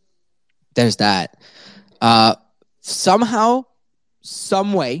 So there's that. Somehow,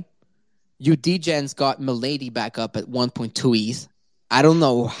 some way, you Degens got Milady back up at 1.2 ETH. I don't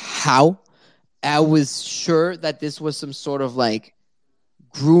know how. I was sure that this was some sort of like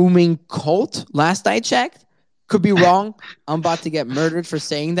grooming cult last I checked. Could be wrong. I'm about to get murdered for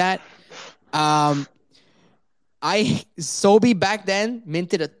saying that. Sobe back then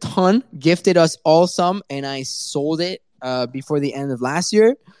minted a ton, gifted us all some, and I sold it before the end of last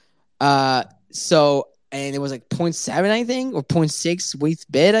year. And it was like 0.7, I think, or 0.6 with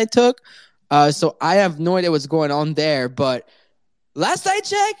bid I took. So I have no idea what's going on there. But last I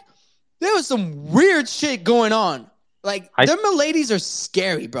checked, there was some weird shit going on. Like, their miladies are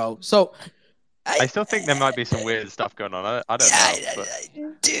scary, bro. So I still think there might be some weird stuff going on. I don't know.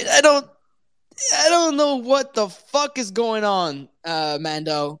 Dude, I don't know what the fuck is going on,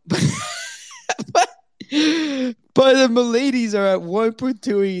 Mando. but the miladies are at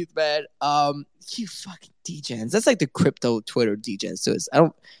 1.2 ETH, man. You fucking degens. That's like the crypto Twitter degens. So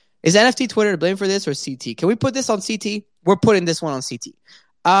is NFT Twitter to blame for this or CT? Can we put this on CT? We're putting this one on CT.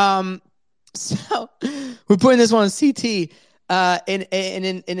 So we're putting this one on CT.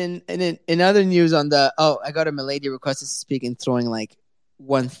 In other news on the I got a milady request to speak and throwing like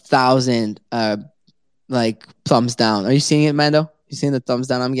 1,000 like thumbs down. Are you seeing it, Mando? You seeing the thumbs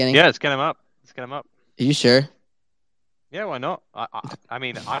down I'm getting? Yeah, let's get him up. Are you sure? Yeah, why not? I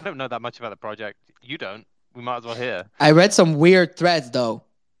mean, I don't know that much about the project. You don't. We might as well hear. I read some weird threads though,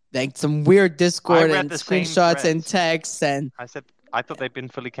 like some weird Discord and screenshots and texts, and I thought they'd been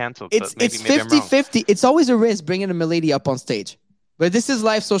fully cancelled. It's 50-50. It's always a risk bringing a milady up on stage, but this is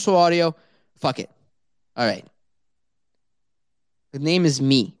live social audio. Fuck it. All right. The name is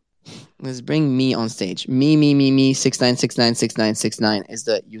me. Let's bring me on stage. Me 69696969 is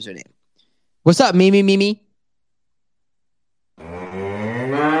the username. What's up, me?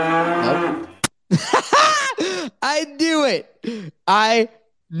 Nope. I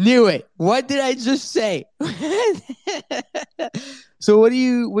knew it. What did I just say? So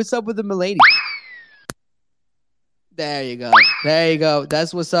what's up with the milady? There you go.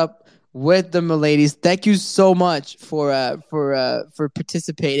 That's what's up with the miladies. Thank you so much for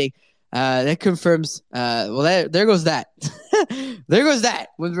participating. That confirms. There goes that. There goes that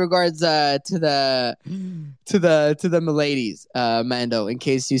with regards to the miladies, Mando. In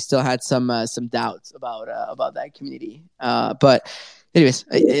case you still had some doubts about that community. But anyways,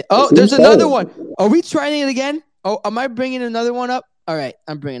 there's another one. Are we trying it again? Oh, am I bringing another one up? All right,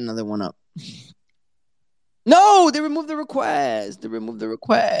 I'm bringing another one up. No, they removed the request. Didn't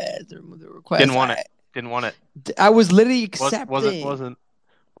want it. I was literally accepting. Wasn't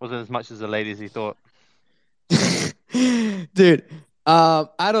as much as the lady as he thought. Dude,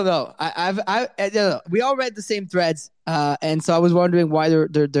 I don't know. I don't know. We all read the same threads, and so I was wondering why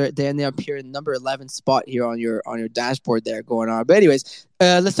they ended up here in number 11 spot here on your dashboard there going on. But anyways,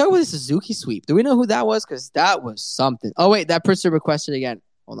 let's start with the Suzuki sweep. Do we know who that was? Because that was something. Oh wait, that person requested again.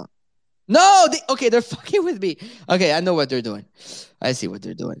 Hold on. No, they're fucking with me. Okay, I know what they're doing. I see what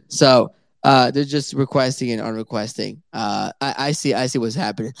they're doing. So they're just requesting and unrequesting. I see what's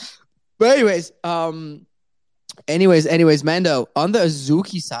happening. But anyways, Mando, on the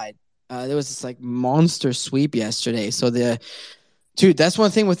Azuki side, there was this like monster sweep yesterday. So that's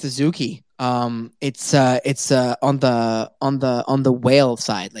one thing with Azuki. It's on the whale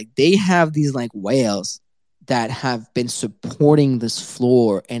side. Like they have these like whales that have been supporting this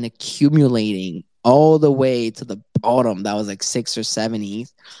floor and accumulating all the way to the bottom. That was like 6 or 7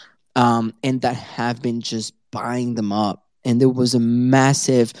 ETH. And that have been just buying them up. And there was a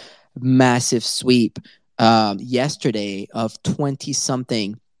massive sweep yesterday of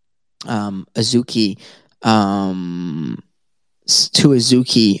 20-something Azuki to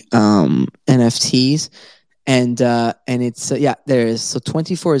Azuki NFTs. And it's there is. So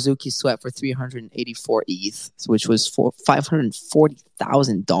 24 Azuki swept for 384 ETH, which was for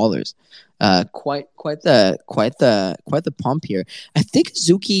 $540,000. Quite the pump here. I think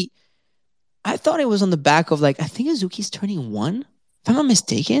Azuki. I thought it was on the back of I think Azuki's turning 1. If I'm not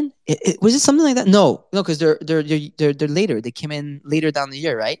mistaken, was it something like that? No, because they're later. They came in later down the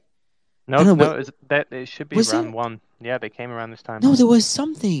year, right? No, it should be around 1. Yeah, they came around this time. No, there was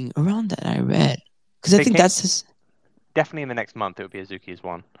something around that I read. Because I think that's his... Definitely in the next month, it would be Azuki's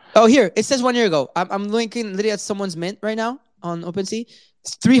 1. Oh, here. It says 1 year ago. I'm linking literally at someone's mint right now on OpenSea.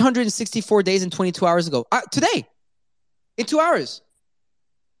 It's 364 days and 22 hours ago. Today. In 2 hours.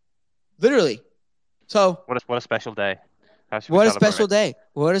 Literally. So... What a special day. What a special day.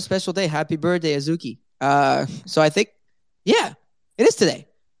 What a special day. Happy birthday, Azuki. So I think... Yeah. It is today.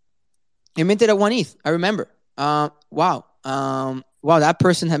 It minted at 1 ETH. I remember. Wow. That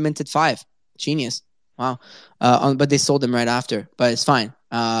person had minted 5. Genius. Wow. But they sold them right after. But it's fine.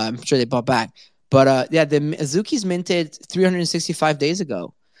 I'm sure they bought back. But the Azuki's minted 365 days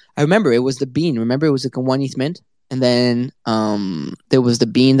ago. I remember it was the bean. Remember it was like a 1 ETH mint? And then there was the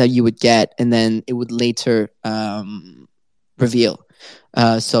bean that you would get, and then it would later reveal.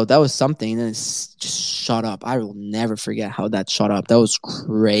 So that was something, and it's just shot up. I will never forget how that shot up. That was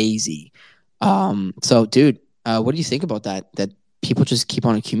crazy. So dude, what do you think about that? That people just keep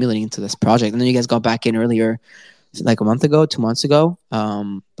on accumulating into this project. And then you guys got back in earlier, like a month ago, 2 months ago.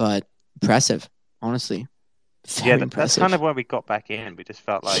 But impressive, honestly. Very impressive. That's kind of where we got back in. We just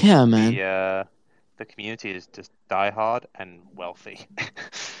felt like man. The community is just diehard and wealthy.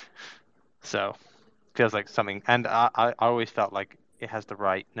 So feels like something, and I always felt like it has the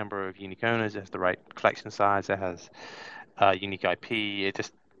right number of unique owners, it has the right collection size, it has unique IP. It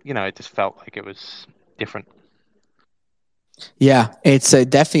just it just felt like it was different. Yeah, it's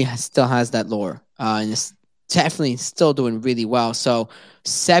definitely still has that lore, and it's definitely still doing really well. So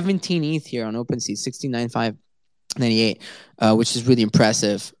 17 ETH here on OpenSea, 69,598, which is really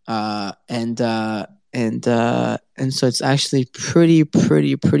impressive. And so it's actually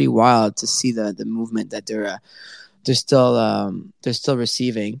pretty wild to see the movement that they're still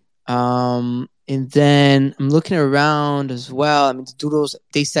receiving. And then I'm looking around as well. I mean, the doodles,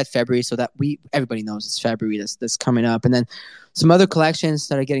 they said February, so that everybody knows it's February that's coming up. And then some other collections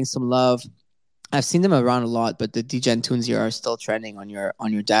that are getting some love. I've seen them around a lot, but the Degen tunes here are still trending on your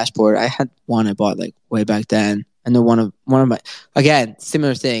dashboard. I had one I bought like way back then. I know one of my, again,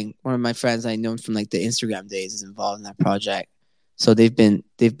 similar thing. One of my friends I know from like the Instagram days is involved in that project. So they've been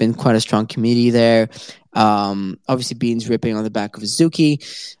quite a strong community there. Obviously Beans ripping on the back of Azuki.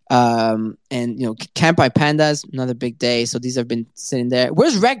 And Camp by Pandas, another big day. So these have been sitting there.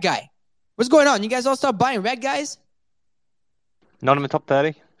 Where's Red Guy? What's going on? You guys all start buying Red Guys? Not in the top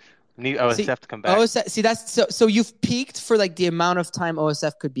 30. Need OSF to come back. OSF, see, that's so you've peaked for like the amount of time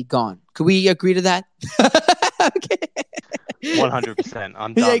OSF could be gone. Could we agree to that? Okay. 100%.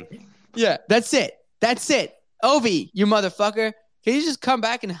 I'm done. Yeah, that's it. Ovi, you motherfucker. Can you just come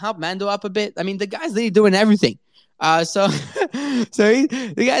back and help Mando up a bit? I mean, the guy's literally doing everything. So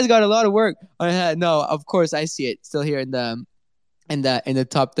the guy's got a lot of work. No, of course I see it still here in the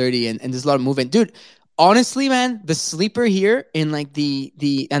top 30, and there's a lot of movement, dude. Honestly, man, the sleeper here in like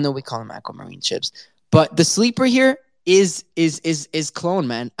the I know we call them aquamarine chips, but the sleeper here is clone,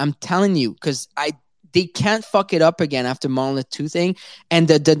 man. I'm telling you, because they can't fuck it up again after Monolith 2 thing, and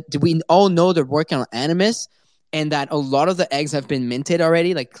we all know they're working on Animus. And that a lot of the eggs have been minted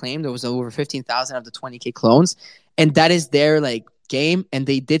already, like claimed. There was over 15,000 of the 20K clones. And that is their like game. And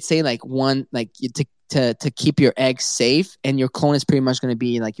they did say like one, like to keep your eggs safe. And your clone is pretty much going to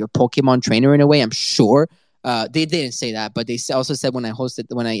be like your Pokemon trainer in a way, I'm sure. They didn't say that, but they also said when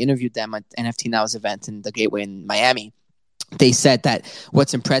I interviewed them at NFT Now's event in the Gateway in Miami, they said that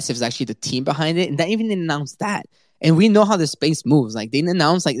what's impressive is actually the team behind it. And they even announced that. And we know how the space moves. Like they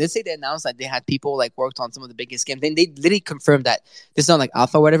announced, like let's say they announced that they had people like worked on some of the biggest games. Then they literally confirmed that this is not like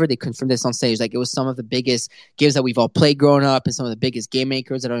alpha or whatever. They confirmed this on stage. Like it was some of the biggest games that we've all played growing up, and some of the biggest game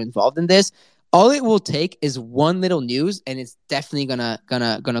makers that are involved in this. All it will take is one little news, and it's definitely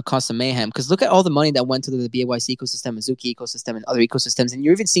gonna cause some mayhem. Because look at all the money that went to the BAYC ecosystem, Azuki ecosystem, and other ecosystems. And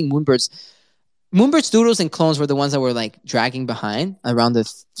you're even seeing Moonbird's doodles and clones were the ones that were like dragging behind around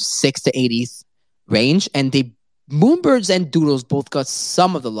the 6 to 8 ETH range, and Moonbirds and Doodles both got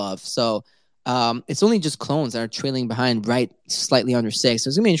some of the love. So it's only just clones that are trailing behind right slightly under 6. So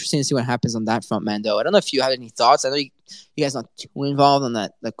it's going to be interesting to see what happens on that front, Mando. I don't know if you have any thoughts. I know you guys not too involved on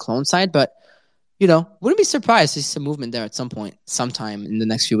the clone side, but, wouldn't be surprised to see some movement there at some point, sometime in the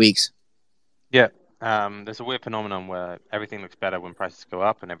next few weeks. Yeah. There's a weird phenomenon where everything looks better when prices go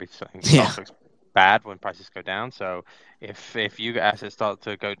up and everything else looks bad when prices go down. So if Yuga assets start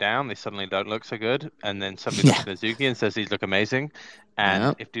to go down, they suddenly don't look so good, and then somebody looks at Azuki and says these look amazing,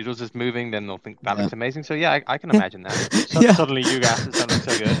 and if Doodles is moving, then they'll think that looks amazing. So I can imagine that. Suddenly Yuga assets don't look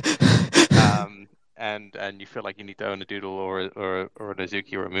so good, and you feel like you need to own a Doodle or an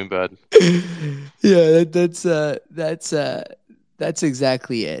Azuki or a Moonbird. Yeah, that's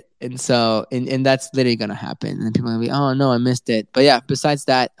exactly it. And so and that's literally gonna happen, and people are gonna be, oh no, I missed it. But yeah, besides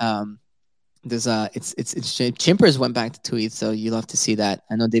that, there's it's Chimpers went back to 2 ETH, so you'll have to see that.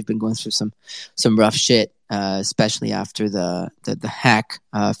 I know they've been going through some rough shit, especially after the hack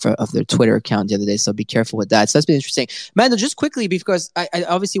of their Twitter account the other day. So be careful with that. So that's been interesting, Mando. Just quickly, because I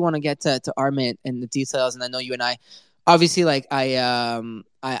obviously want to get to Armit and the details, and I know you and I obviously like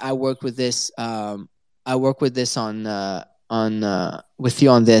I work with this on with you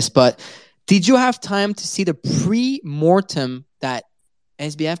on this, but did you have time to see the pre-mortem that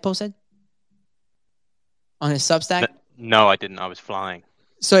SBF posted on his Substack? No, I didn't. I was flying.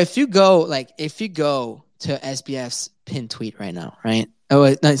 So if you go to SBF's pin tweet right now, right?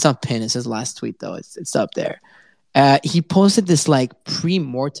 Oh, no, it's not pin. It's his last tweet though. It's up there. He posted this like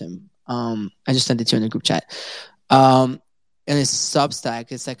pre-mortem. I just sent it to you in the group chat. in his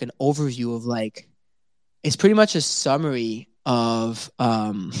Substack. It's like an overview of like, it's pretty much a summary of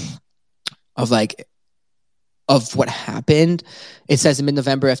what happened. It says in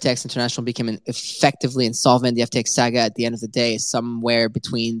mid-November, FTX International became effectively insolvent. The FTX saga at the end of the day is somewhere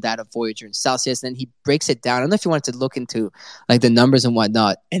between that of Voyager and Celsius. And then he breaks it down. I don't know if you wanted to look into like the numbers and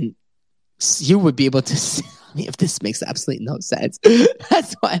whatnot, and you would be able to see if this makes absolutely no sense.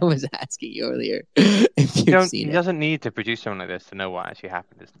 That's why I was asking you earlier if you've seen it. He doesn't need to produce something like this to know what actually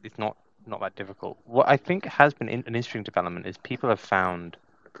happened. It's not that difficult. What I think has been an interesting development is people have found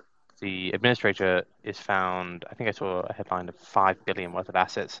the administrator is found. I think I saw a headline of 5 billion worth of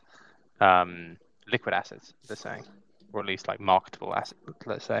assets, liquid assets. They're saying, or at least like marketable assets.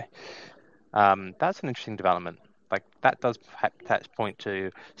 Let's say that's an interesting development. Like that does perhaps point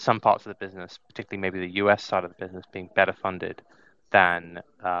to some parts of the business, particularly maybe the US side of the business, being better funded than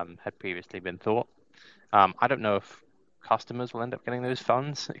had previously been thought. I don't know if customers will end up getting those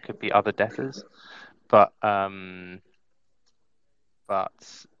funds. It could be other debtors, but that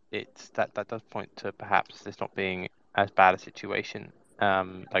does point to perhaps this not being as bad a situation.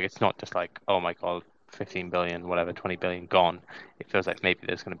 Like it's not just like, oh my god, 15 billion, whatever, 20 billion gone. It feels like maybe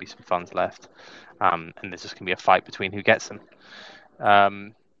there's going to be some funds left, and there's just going to be a fight between who gets them.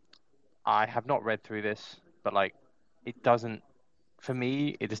 I have not read through this, but like it doesn't. For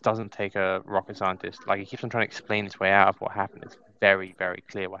me, it just doesn't take a rocket scientist. Like he keeps on trying to explain his way out of what happened. It's very, very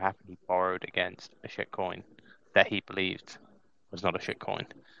clear what happened. He borrowed against a shitcoin that he believed was not a shitcoin,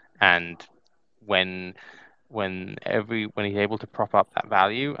 and when he's able to prop up that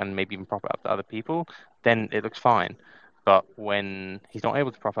value and maybe even prop it up to other people, then it looks fine. But when he's not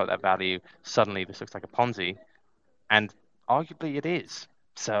able to prop up that value, suddenly this looks like a Ponzi, and arguably it is.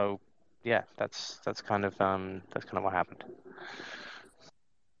 So yeah, that's kind of what happened.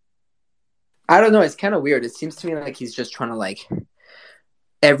 I don't know. It's kind of weird. It seems to me like he's just trying to like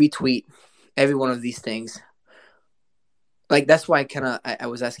every tweet, every one of these things. Like that's why I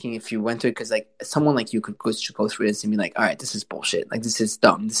was asking if you went to it, because like someone like you could go through this and be like, all right, this is bullshit. Like this is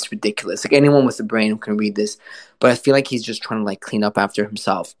dumb. This is ridiculous. Like anyone with a brain can read this, but I feel like he's just trying to like clean up after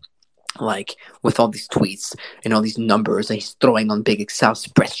himself, like with all these tweets and all these numbers that he's throwing on big Excel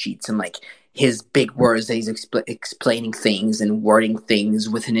spreadsheets and like his big words that he's explaining things and wording things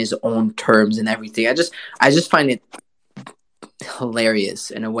within his own terms and everything. I just find it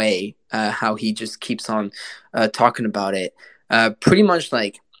hilarious in a way, how he just keeps on talking about it. Pretty much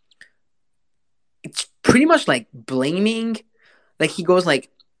like it's pretty much like blaming. Like he goes like,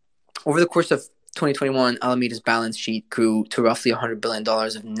 over the course of 2021, Alameda's balance sheet grew to roughly $100 billion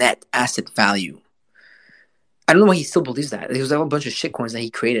of net asset value. I don't know why he still believes that. There was a bunch of shitcoins that he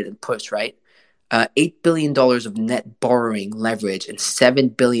created and pushed, right? $8 billion of net borrowing leverage and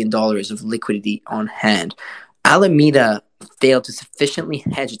 $7 billion of liquidity on hand. Alameda failed to sufficiently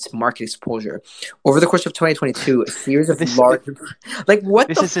hedge its market exposure. Over the course of 2022, a series of large... Like, what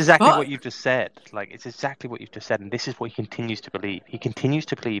This is exactly what you've just said. Like, it's exactly what you've just said, and this is what he continues to believe. He continues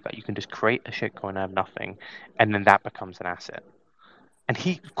to believe that you can just create a shitcoin out of nothing, and then that becomes an asset. And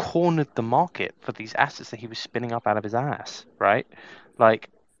he cornered the market for these assets that he was spinning up out of his ass, right? Like,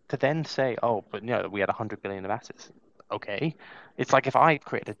 to then say, oh, but no, we had 100 billion of assets. Okay. It's like if I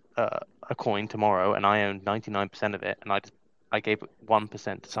created a coin tomorrow and I owned 99% of it, and I gave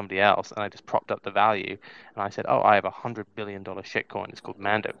 1% to somebody else, and I just propped up the value, and I said, oh, I have $100 billion shitcoin. It's called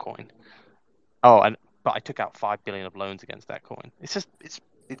Mando coin. Oh, but I took out 5 billion of loans against that coin.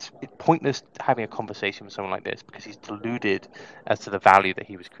 It's pointless having a conversation with someone like this because he's deluded as to the value that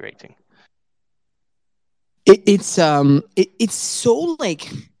he was creating. It's so like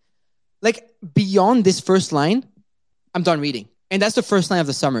beyond this first line. I'm done reading, and that's the first line of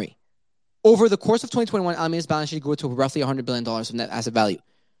the summary. Over the course of 2021, Alameda's balance sheet grew to roughly $100 billion of net asset value.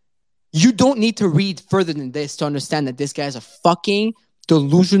 You don't need to read further than this to understand that this guy is a fucking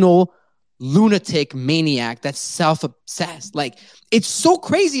delusional lunatic maniac that's self-obsessed. Like, it's so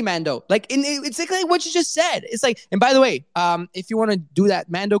crazy, Mando. Like, it's like what you just said. It's like, and by the way, if you want to do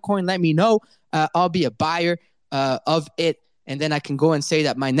that Mando coin, let me know. I'll be a buyer of it. And then I can go and say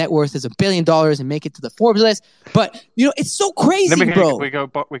that my net worth is $1 billion and make it to the Forbes list. But it's so crazy, bro. We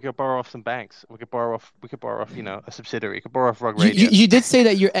could borrow off some banks. We could borrow off a subsidiary. We could borrow off Rug Radio. You did say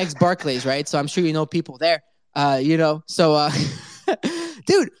that you're ex-Barclays, right? So I'm sure you know people there. So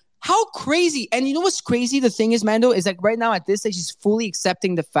dude, how crazy. And you know what's crazy? The thing is, Mando, is like right now at this stage, he's fully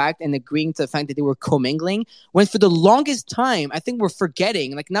accepting the fact and agreeing to the fact that they were commingling. When for the longest time, I think we're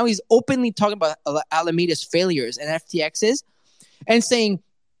forgetting. Like now he's openly talking about Alameda's failures and FTX's and saying,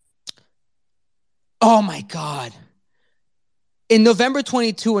 oh my God. In November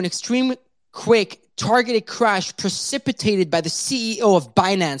 22, an extreme quick targeted crash precipitated by the CEO of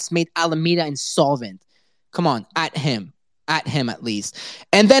Binance made Alameda insolvent. Come on, at him at least.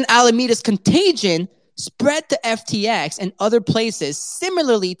 And then Alameda's contagion spread to FTX and other places,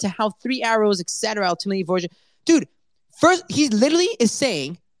 similarly to how Three Arrows, etc., ultimately version. Dude, first he literally is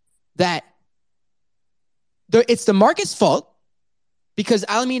saying that it's the market's fault because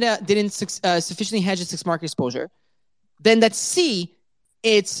Alameda didn't sufficiently hedge its market exposure. Then that C,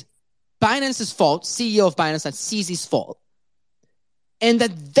 it's Binance's fault, CEO of Binance, that's CZ's fault. And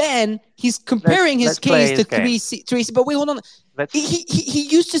that then he's comparing his case to 3C. But wait, hold on. He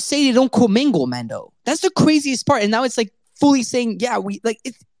used to say they don't commingle, Mando. That's the craziest part. And now it's like fully saying, yeah,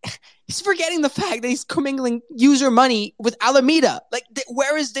 he's forgetting the fact that he's commingling user money with Alameda. Like,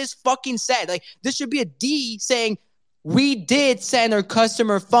 where is this fucking said? Like, this should be a D saying, we did send our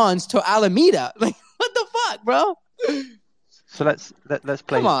customer funds to Alameda. Like, what the fuck, bro? So let's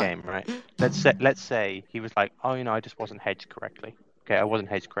play his game, right? Let's say he was like, oh, I just wasn't hedged correctly. Okay, I wasn't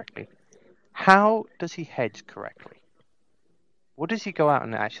hedged correctly. How does he hedge correctly? What does he go out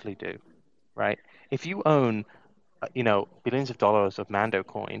and actually do, right? If you own, billions of dollars of Mando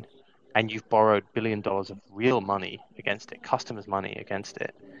coin, and you've borrowed $1 billion of real money against it, customers' money against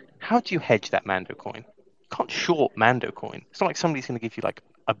it, how do you hedge that Mando coin? You can't short Mando coin. It's not like somebody's going to give you like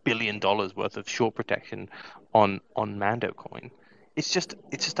 $1 billion worth of short protection on Mando coin. It's just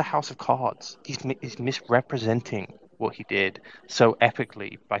a house of cards. He's misrepresenting what he did so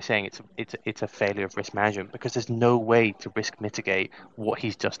epically by saying it's a failure of risk management because there's no way to risk mitigate what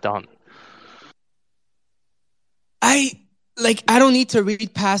he's just done. I don't need to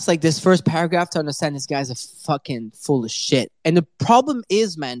read past like this first paragraph to understand this guy's a fucking full of shit. And the problem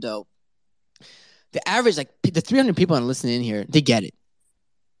is, Mando, the average, like the 300 people that are listening in here, they get it.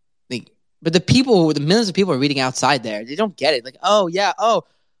 But the millions of people are reading outside there, they don't get it. Like,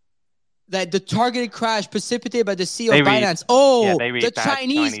 that the targeted crash precipitated by the CEO of Binance. The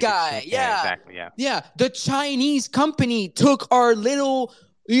Chinese guy. Yeah, exactly. Yeah. The Chinese company took our little,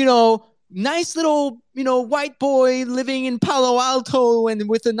 nice little, white boy living in Palo Alto and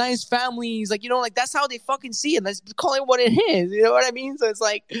with a nice families. Like, that's how they fucking see it. Let's call it what it is. You know what I mean? So it's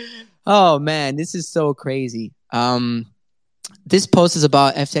like, oh man, this is so crazy. This post is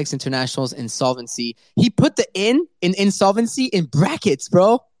about FTX International's insolvency. He put the in insolvency in brackets,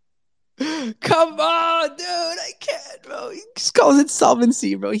 bro. Come on, dude. I can't, bro. He just calls it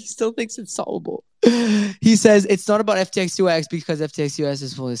solvency, bro. He still thinks it's solvable. He says it's not about FTX UX because FTX US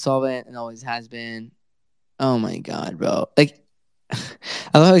is fully solvent and always has been. Oh my God, bro. Like,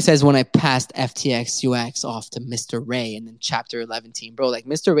 I love how he says when I passed FTX UX off to Mr. Ray and then chapter 11 team, bro. Like,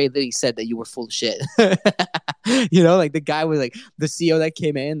 Mr. Ray literally said that you were full of shit. Like the guy was like the CEO that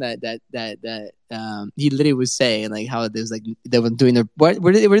came in that he literally was saying like how it was like they were doing their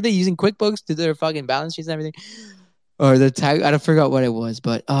were they using QuickBooks to do their fucking balance sheets and everything, or the tag. I forgot what it was,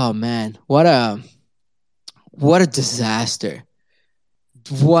 but oh man, what a disaster!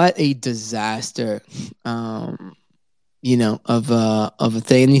 What a disaster! Of a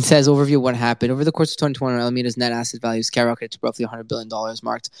thing. And he says, overview of what happened. Over the course of 2020, Alameda's net asset value skyrocketed to roughly $100 billion,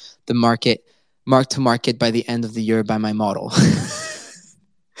 marked to market by the end of the year by my model.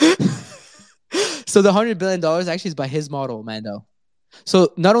 So the $100 billion actually is by his model, Mando.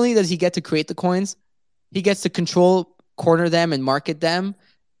 So not only does he get to create the coins, he gets to corner them and market them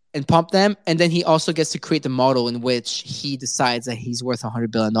and pump them. And then he also gets to create the model in which he decides that he's worth $100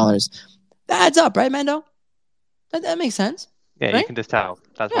 billion. That adds up, right, Mando? That makes sense. Yeah, right? You can just tell.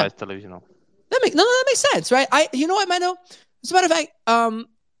 That's why it's delusional. That makes sense, right? You know what, Mando? As a matter of fact,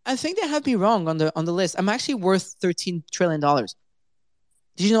 I think they have me wrong on the list. I'm actually worth $13 trillion. Did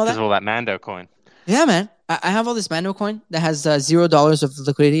you know that? Because of all that Mando coin. Yeah, man. I have all this Mando coin that has $0 of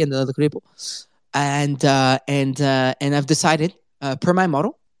liquidity in the liquidity pool, and I've decided per my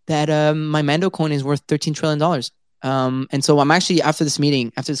model that my Mando coin is worth $13 trillion. And so I'm actually after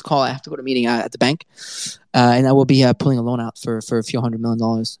this call, I have to go to a meeting at the bank, and I will be pulling a loan out for a few $100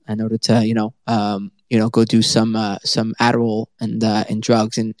 million in order to go do some Adderall and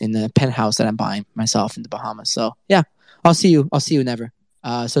drugs in the penthouse that I'm buying myself in the Bahamas. So yeah, I'll see you never.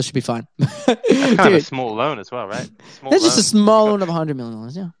 So it should be fun. That's kind of a small loan as well, right? That's just a small loan of $100 million.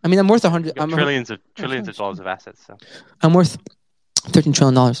 Yeah, I mean I'm worth trillions of dollars of assets. So I'm worth $13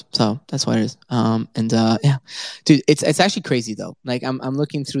 trillion. So that's what it is. Yeah, dude, it's actually crazy though. Like I'm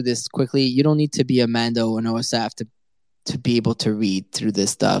looking through this quickly. You don't need to be a Mando or an OSF to be able to read through this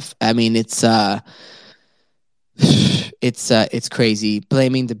stuff. I mean, it's crazy.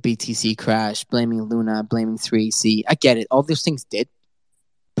 Blaming the BTC crash, blaming Luna, blaming 3C. I get it. All those things did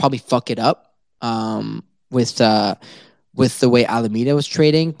probably fuck it up. With with the way Alameda was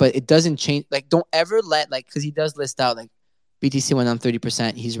trading, but it doesn't change. Like, don't ever let, like, because he does list out, like, BTC went down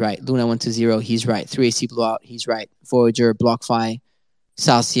 30%, he's right. Luna went to 0, he's right. 3AC blew out, he's right. Voyager, BlockFi,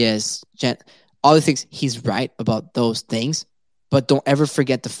 Celsius, all the things, he's right about those things. But don't ever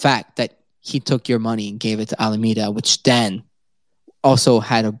forget the fact that he took your money and gave it to Alameda, which then also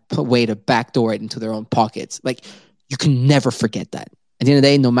had a way to backdoor it into their own pockets. Like, you can never forget that. At the end of the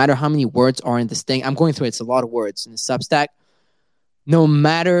day, no matter how many words are in this thing, I'm going through it, it's a lot of words in the Substack. No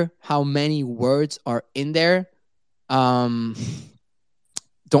matter how many words are in there, don't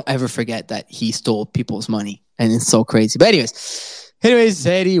ever forget that he stole people's money. And it's so crazy. But anyways.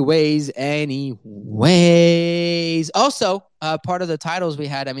 Also, part of the titles we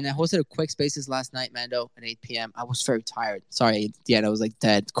had, I mean, I hosted a quick spaces last night, Mando, at 8 p.m. I was very tired. Sorry, at the end I was like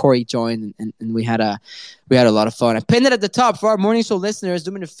dead. Cory joined, and we had a lot of fun. I pinned it at the top for our morning show listeners.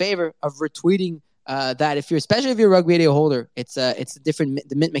 Do me a favor of retweeting that, especially if you're a Rug Radio holder, it's the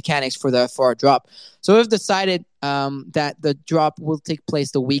mint mechanics for our drop. So we've decided that the drop will take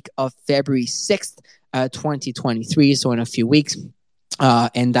place the week of February 6th, 2023. So in a few weeks.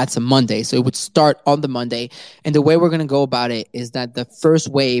 And that's a Monday. So it would start on the Monday. And the way we're going to go about it is that the first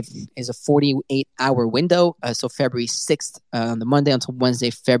wave is a 48-hour window. So February 6th on the Monday until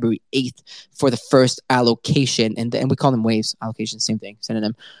Wednesday, February 8th for the first allocation. And we call them waves. Allocation, same thing,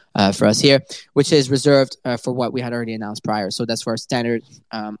 synonym for us here, which is reserved for what we had already announced prior. So that's for our standard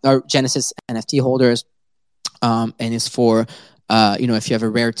our Genesis NFT holders. And it's for if you have a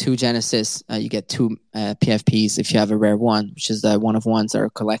rare 2 Genesis, you get 2 PFPs. If you have a rare 1, which is the one of ones or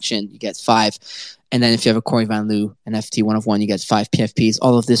collection, you get 5. And then if you have a Cory Van Loo NFT 1 of 1, you get 5 PFPs.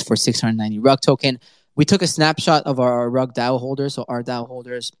 All of this for 690 RUG token. We took a snapshot of our RUG DAO holders, so our DAO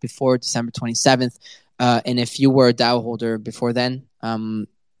holders before December 27th. And if you were a DAO holder before then,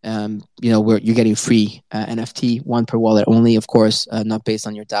 you're getting free NFT, 1 per wallet only, of course, not based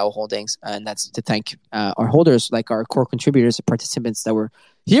on your DAO holdings. And that's to thank our holders, like our core contributors and participants that were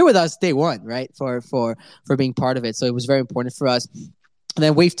here with us day one, right? For being part of it. So it was very important for us. And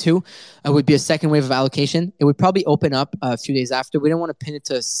then wave 2 would be a second wave of allocation. It would probably open up a few days after. We don't want to pin it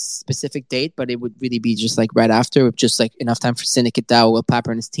to a specific date, but it would really be just like right after, with just like enough time for Syndicate DAO, Will Papper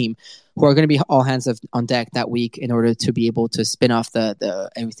and his team, who are going to be all hands on deck that week in order to be able to spin off the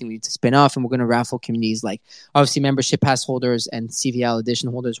everything we need to spin off. And we're going to raffle communities like obviously membership pass holders and CVL edition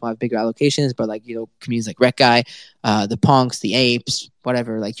holders will have bigger allocations, but like, communities like Rec Guy, the Punks, the Apes,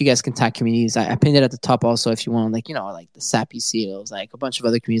 whatever, like you guys can tag communities. I pinned it at the top also if you want, like, like the Sappy Seals, like a bunch of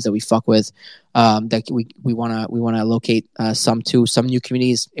other communities that we fuck with, that we want to locate some new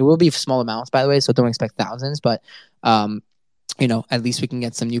communities. It will be small amounts, by the way, so don't expect thousands, but at least we can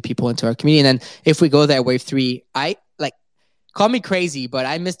get some new people into our community. And then if we go there, wave 3, call me crazy, but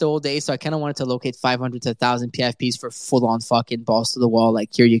I missed the old days, so I kind of wanted to locate 500 to 1,000 PFPs for full-on fucking balls to the wall. Like,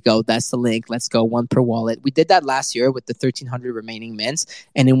 here you go. That's the link. Let's go. 1 per wallet. We did that last year with the 1,300 remaining mints,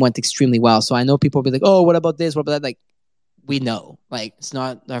 and it went extremely well. So I know people will be like, oh, what about this? What about that? Like, we know. Like, it's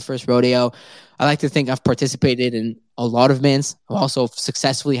not our first rodeo. I like to think I've participated in a lot of mints. I've also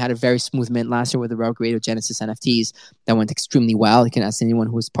successfully had a very smooth mint last year with the Rug Radio Genesis NFTs that went extremely well. You can ask anyone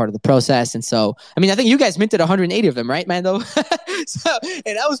who was part of the process. And so, I mean, I think you guys minted 180 of them, right, Mando? And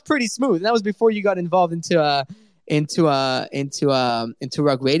that was pretty smooth. And that was before you got involved into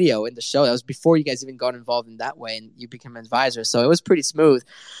Rug Radio in the show. That was before you guys even got involved in that way and you became an advisor. So it was pretty smooth.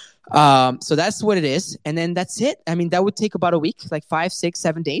 So that's what it is. And then that's it. I mean, that would take about a week, like 5, 6,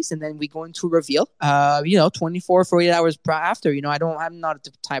 7 days. And then we go into reveal, 24, 48 hours after, I'm not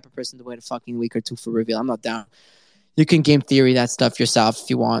the type of person to wait a fucking week or 2 for reveal. I'm not down. You can game theory that stuff yourself if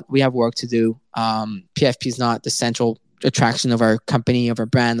you want. We have work to do. PFP is not the central attraction of our company, of our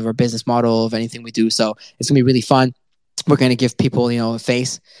brand, of our business model, of anything we do. So it's going to be really fun. We're going to give people, a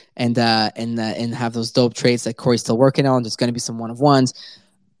face and have those dope traits that Cory's still working on. There's going to be some 1-of-1s.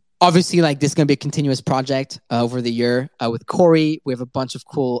 Obviously, like, this is going to be a continuous project over the year with Cory. We have a bunch of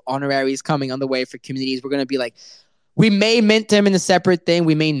cool honoraries coming on the way for communities. We're going to be like, we may mint them in a separate thing.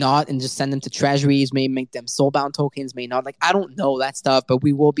 We may not and just send them to treasuries. May make them soulbound tokens. May not. Like, I don't know that stuff, but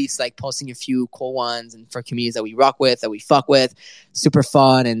we will be like posting a few cool ones and for communities that we rock with, that we fuck with. Super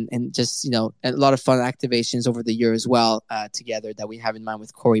fun and just, a lot of fun activations over the year as well together that we have in mind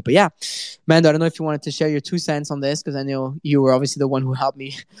with Cory. But yeah, Mando, I don't know if you wanted to share your 2 cents on this because I know you were obviously the one who helped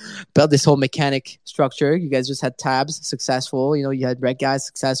me build this whole mechanic structure. You guys just had tabs successful. You had Red Guys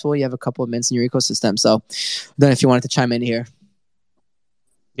successful. You have a couple of mints in your ecosystem. So I don't know if you wanted to chime in here.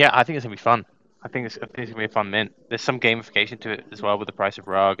 Yeah, I think it's gonna be fun. I think it's gonna be a fun mint. There's some gamification to it as well with the price of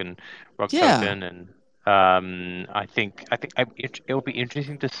RUG and RUG token, and I think it'll be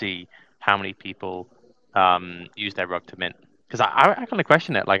interesting to see how many people use their rug to mint. Because I kind of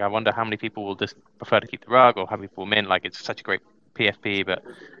question it. Like, I wonder how many people will just prefer to keep the rug, or how many people will mint. Like, it's such a great PFP, but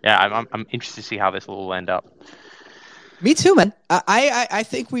yeah, I'm interested to see how this will all end up. Me too, man. I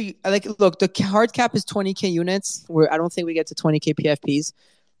think we like. Look, the hard cap is 20K units. I don't think we get to 20K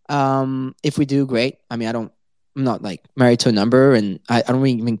PFPs. If we do, great. I mean, I'm not like married to a number, and I don't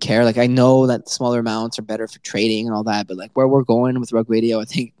even care. Like, I know that smaller amounts are better for trading and all that, but like where we're going with Rug Radio, I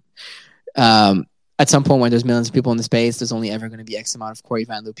think at some point when there's millions of people in the space, there's only ever going to be X amount of Cory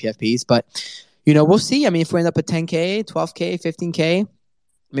Van Loo PFPs. But we'll see. I mean, if we end up at 10K, 12K, 15K.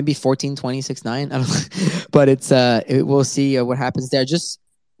 Maybe 14, 26, 9. I don't know. But we'll see what happens there. Just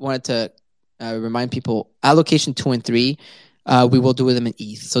wanted to remind people, allocation 2 and 3, we will do them in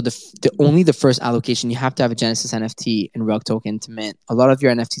ETH. So only the first allocation, you have to have a Genesis NFT and Rug token to mint. A lot of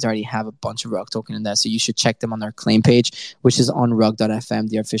your NFTs already have a bunch of Rug token in there, so you should check them on their claim page, which is on rug.fm,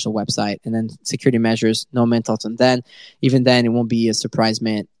 the official website. And then security measures, no mint until then. Even then, it won't be a surprise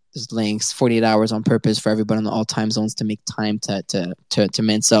mint. There's links, 48 hours on purpose for everybody in all time zones to make time to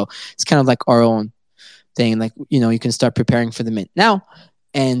mint. So it's kind of like our own thing. Like, you can start preparing for the mint now,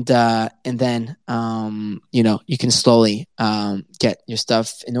 and then you can slowly get your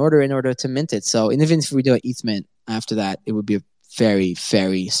stuff in order to mint it. So even if we do an ETH mint after that, it would be a very,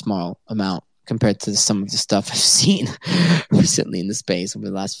 very small amount compared to some of the stuff I've seen recently in the space over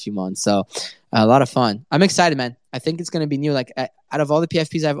the last few months. So a lot of fun. I'm excited, man. I think it's going to be new. Like, out of all the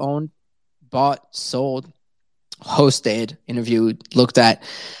PFPs I've owned, bought, sold, hosted, interviewed, looked at,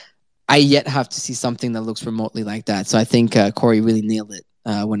 I yet have to see something that looks remotely like that. So I think Cory really nailed it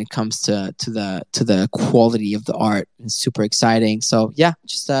when it comes to the quality of the art. It's super exciting. So yeah,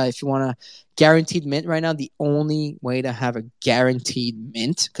 just if you want to guaranteed mint right now, the only way to have a guaranteed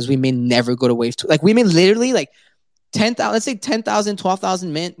mint, because we may never go to wave 2. Like, we may literally like 10,000, let's say 10,000,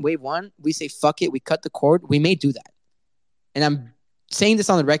 12,000 mint, wave 1. We say, fuck it, we cut the cord. We may do that. And I'm saying this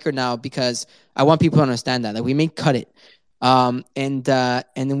on the record now because I want people to understand that. Like, we may cut it. And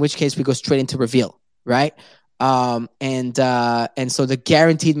in which case we go straight into reveal, right? And so the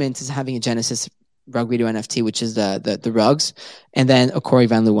guaranteed mint is having a Genesis Rug Radio NFT, which is the rugs, and then a Cory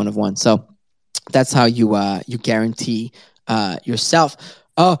Van Loo 1 of 1. So that's how you guarantee yourself.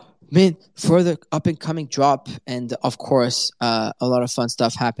 Oh, man, for the up and coming drop, and of course a lot of fun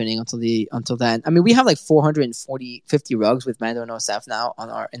stuff happening until then. I mean, we have like 50 rugs with Mando and OSF now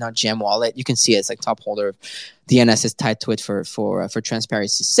in our gem wallet. You can see it's like top holder. DNS is tied to it for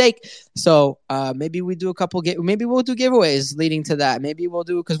transparency's sake. So maybe we do maybe we'll do giveaways leading to that. Maybe we'll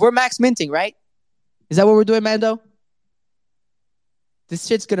do, because we're max minting, right? Is that what we're doing, Mando? This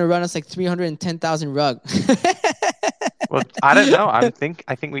shit's gonna run us like 310,000 rug. Well, I don't know. I think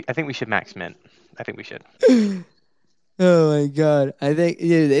we should max mint. I think we should. Oh my god! I think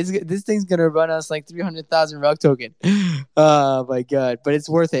this thing's gonna run us like 300,000 rug token. Oh my god! But it's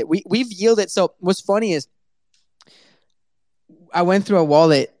worth it. We've yielded. So what's funny is, I went through a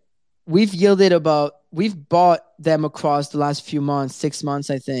wallet. We've bought them across the last few months, 6 months,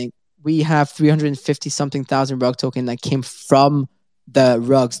 I think. We have 350 something thousand rug token that came from the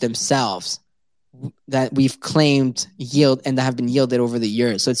rugs themselves that we've claimed yield and that have been yielded over the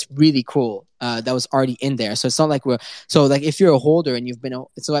years. So it's really cool. That was already in there. So it's not like if you're a holder and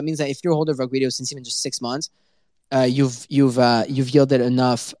so that means that if you're a holder of Rug Radio since even just 6 months, you've yielded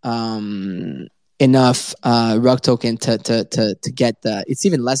enough rug token to get it's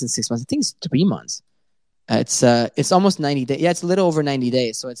even less than 6 months. I think it's 3 months. It's almost 90 days. Yeah, it's a little over 90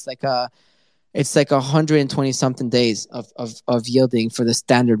 days. So it's like 120 something days of yielding for the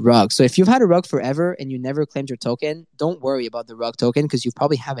standard rug. So if you've had a rug forever and you never claimed your token, don't worry about the rug token, because you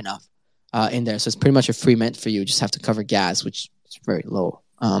probably have enough in there. So it's pretty much a free mint for you. You just have to cover gas, which is very low.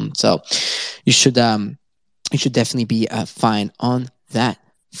 So you should definitely be fine on that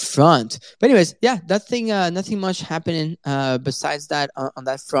front. But anyways, yeah, nothing much happening besides that on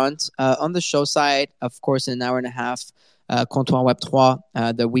that front. On the show side, of course, in an hour and a half, Comptoir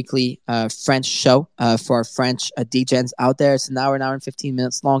Web3, the weekly French show for our French DJs out there. It's an hour and 15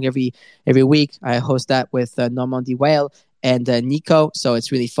 minutes long every week. I host that with Normandy Whale and Nico, so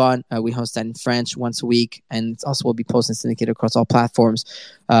it's really fun. We host that in French once a week, and it also will be posted and syndicated across all platforms.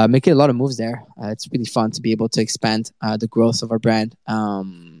 Making a lot of moves there. It's really fun to be able to expand the growth of our brand.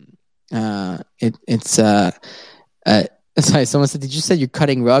 Sorry, someone said, did you say you're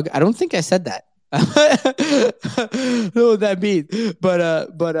cutting rug? I don't think I said that. What would that mean?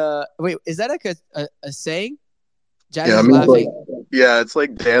 But wait, is that like a saying? Jazz is laughing. It's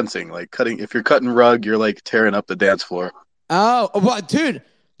like dancing, like cutting. If you're cutting rug, you're like tearing up the dance floor. Oh, well, dude,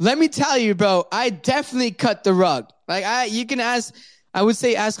 let me tell you, bro. I definitely cut the rug. Like you can ask. I would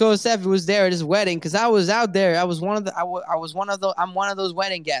say ask OSF who was there at his wedding because I was out there. I was one of the. I was one of the. I'm one of those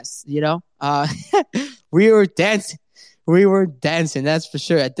wedding guests. You know, we were dancing. We were dancing. That's for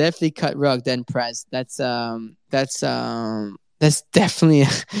sure. I definitely cut rug then press. That's definitely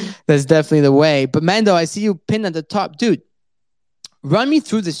that's definitely the way. But Mando, I see you pinned at the top, dude. Run me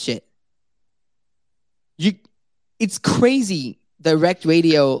through this shit. It's crazy. Direct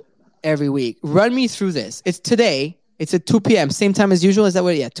radio every week. Run me through this. It's today. It's at 2 p.m. Same time as usual. Is that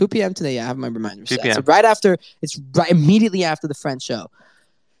what? Yeah, 2 p.m. today. Yeah, I have my reminder 2 set. p.m. So right after. It's right immediately after the French show.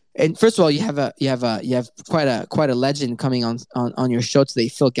 And first of all, you have quite a legend coming on your show today,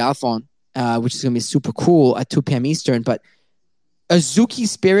 Phil Galfond, which is gonna be super cool at 2 p.m. Eastern. But Azuki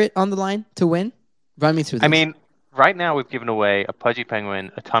Spirit on the line to win. Run me through this. I mean, right now we've given away a Pudgy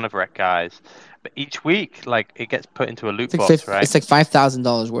Penguin, a ton of rec guys, but each week, like, it gets put into a loot box, right? It's like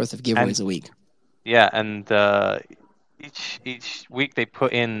 $5,000 worth of giveaways a week. Yeah, and each week they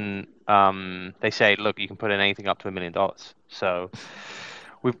put in, they say, look, you can put in anything up to $1 million. So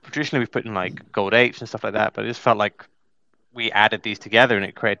we've put in like gold apes and stuff like that, but it just felt like we added these together and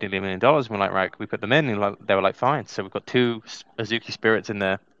it created nearly $1 million. And we're like, right, we put them in, and they were like, fine. So we've got 2 Azuki Spirits in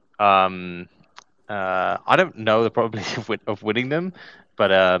there. I don't know the probability of winning them, but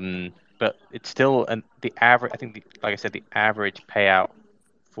it's still the average. I think, like I said, the average payout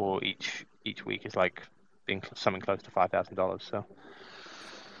for each week is like being something close to $5,000. So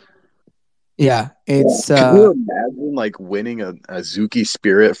yeah, it's. Can you imagine like winning a Azuki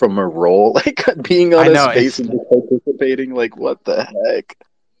Spirit from a roll, like being on a space and just participating? Like, what the heck?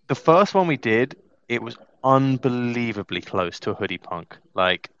 The first one we did, it was unbelievably close to a hoodie punk.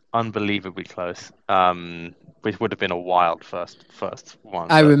 Like, unbelievably close. Which would have been a wild first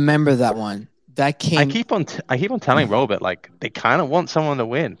one. I remember that one. That came. I keep on telling Robert, like, they kind of want someone to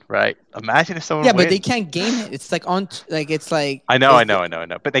win, right? Imagine if someone. Yeah, wins. but they can't game it. It's like it's like. I know.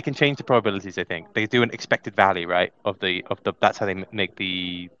 But they can change the probabilities. I think they do an expected value, right? Of the. That's how they make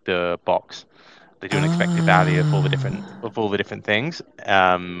the box. They do an expected value of all the different things.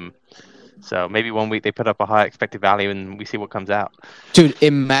 So maybe one week they put up a high expected value and we see what comes out. Dude,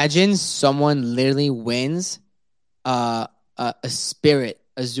 imagine someone literally wins a Spirit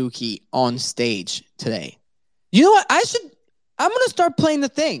Azuki on stage today. You know what? I'm going to start playing the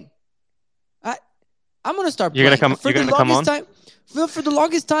thing. I'm going to start playing. You're going to come on? For the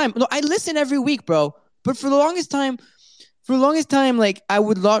longest time. No, I listen every week, bro. But for the longest time, like, I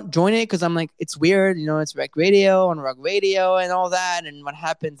would join it because I'm like, it's weird, you know, it's rec radio on rug radio and all that. And what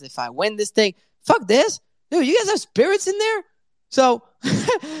happens if I win this thing? Fuck this. Dude, you guys have spirits in there? So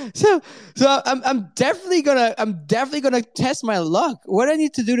I'm definitely gonna test my luck. What do I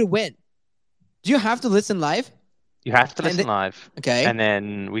need to do to win? Do you have to listen live? You have to listen live. Okay. And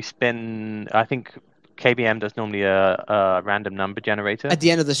then we spin, I think KBM does normally a random number generator. At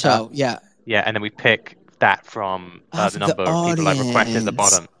the end of the show, yeah. Yeah, and then we pick that from the number of people like requested at the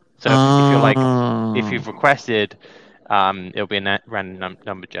bottom. So if you've requested, it'll be a random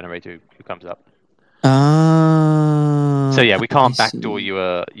number generator who comes up. So yeah, we can't backdoor you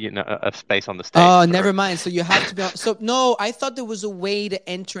a space on the stage. Oh, never mind. So you have to be on. So no, I thought there was a way to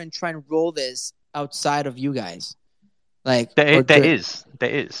enter and try and roll this outside of you guys. Like there is.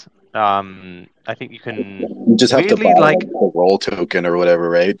 I think you can. You just have to buy like a roll token or whatever,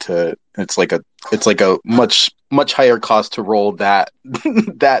 right? It's like a much higher cost to roll that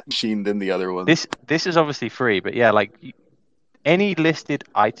machine than the other one. This is obviously free, but yeah, like any listed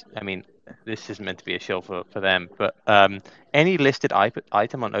item. I mean, this is meant to be a shill for them, but any listed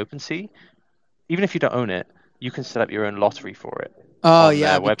item on OpenSea, even if you don't own it, you can set up your own lottery for it. Oh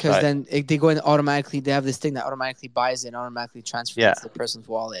yeah, because then they go in automatically. They have this thing that automatically buys it and automatically transfers it to the person's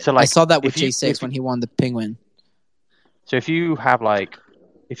wallet. So like, I saw that with J6 when he won the Penguin. So if you had like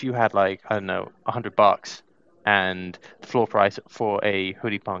I don't know $100 and the floor price for a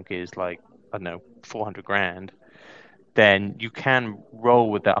hoodie punk is like I don't know $400,000, then you can roll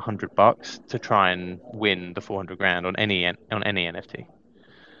with that $100 to try and win the $400,000 on any NFT.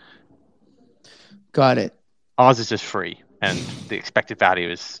 Got it. Ours is just free, and the expected value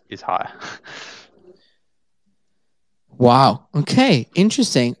is higher. Wow. Okay.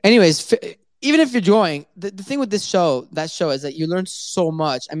 Interesting. Anyways, even if you're joining, the thing with that show is that you learn so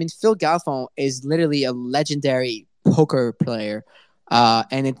much. I mean, Phil Galfond is literally a legendary poker player.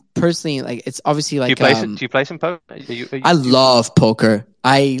 And it personally, like, it's obviously like. Do you play some poker? I love poker.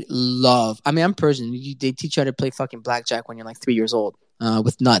 I mean, I'm Persian. They teach you how to play fucking blackjack when you're like 3 years old,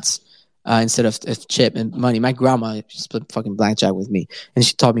 with nuts. Instead of chip and money. My grandma split fucking blackjack with me, and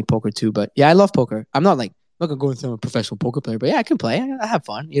she taught me poker too. But yeah, I love poker. I'm not gonna go into a professional poker player, but yeah, I can play. I have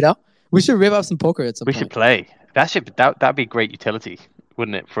fun, you know. We should rip up some poker at some point. We should play. That'd be great utility,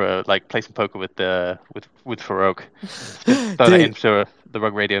 wouldn't it? For like play some poker with Farouk. Throw that into the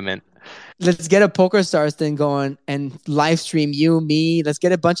Rug Radio Mint. Let's get a Poker Stars thing going and live stream you, me. Let's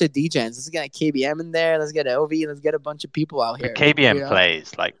get a bunch of DJs. Let's get KBM in there. Let's get LV. Let's get a bunch of people out here. But KBM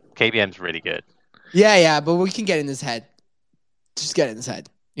plays. Like, KBM's really good. Yeah, but we can get in his head. Just get in his head,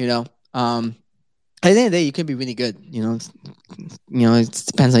 you know? At the end of the day, you can be really good, you know? It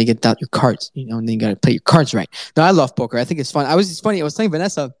depends how you get out your cards, you know? And then you got to play your cards right. No, I love poker. I think it's fun. I was telling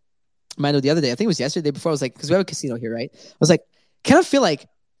Vanessa, Mando, the other day, I think it was yesterday before, I was like, because we have a casino here, right? I was like, kind of feel like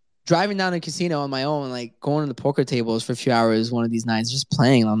driving down to a casino on my own, like going to the poker tables for a few hours one of these nights, just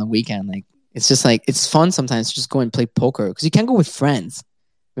playing on the weekend. Like, it's just like, it's fun sometimes to just go and play poker because you can't go with friends.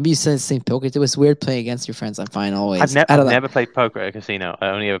 Maybe you said the same poker. It was weird playing against your friends. I find always. I've never played poker at a casino. I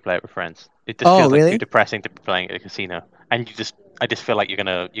only ever play it with friends. It just feels like too depressing to be playing at a casino, and I just feel like you're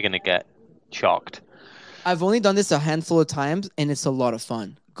gonna get shocked. I've only done this a handful of times, and it's a lot of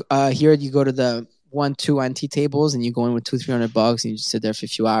fun. Here you go to the 1-2 ante tables, and you go in with $200-$300, and you just sit there for a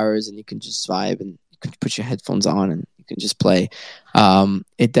few hours, and you can just vibe, and you can put your headphones on, and you can just play.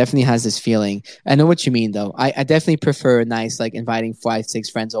 It definitely has this feeling. I know what you mean, though. I definitely prefer a nice, like, inviting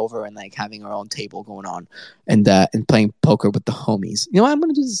 5-6 friends over and like having our own table going on and playing poker with the homies. You know what? I'm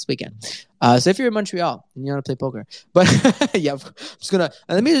gonna do this weekend. So if you're in Montreal and you want to play poker, but yeah, I'm just gonna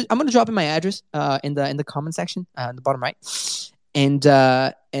I'm gonna drop in my address in the comment section in the bottom right. And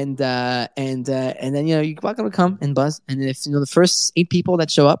then you're welcome to come and buzz. And if the first 8 people that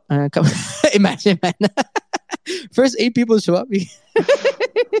show up, come. Imagine, man. First 8 people show up.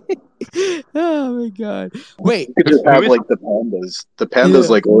 Oh my god! Wait, you could just have like the pandas. The pandas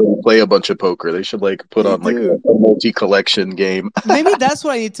like already play a bunch of poker. They should like put on like a multi-collection game. Maybe that's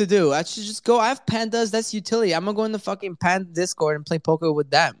what I need to do. I should just go. I have pandas. That's utility. I'm gonna go in the fucking Panda Discord and play poker with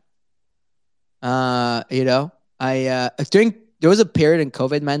them. There was a period in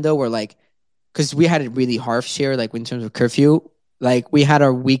COVID, Mando, where like, because we had it really harsh here, like in terms of curfew, like we had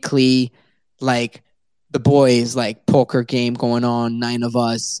our weekly, like the boys, like poker game going on. 9 of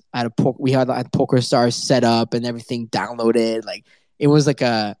us we had Poker Stars set up and everything downloaded. Like it was like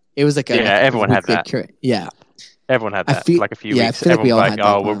a everyone had that. Yeah, everyone had that for like a few weeks. Like we all like, had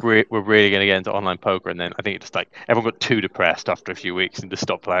that, we're really gonna get into online poker, and then I think it just like everyone got too depressed after a few weeks and just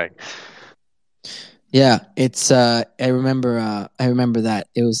stopped playing. Yeah, it's I remember that.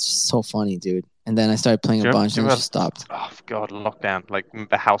 It was just so funny, dude. And then I started playing a bunch and it just stopped. Oh god, lockdown. Like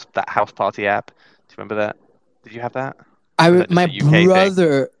that house party app. Do you remember that? Did you have that?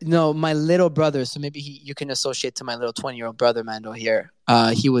 My little brother, so maybe you can associate to my little 20-year-old brother Mando here.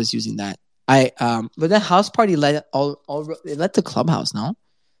 He was using that. But that house party led to Clubhouse, no?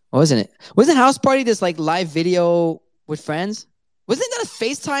 Wasn't it? Wasn't house party this like live video with friends? Wasn't that a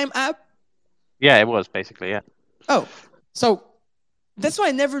FaceTime app? Yeah, it was basically, yeah. Oh, so that's why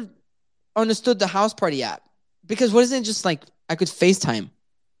I never understood the house party app. Because wasn't it just like I could FaceTime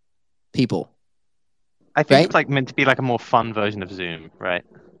people? I think it's like meant to be like a more fun version of Zoom, right?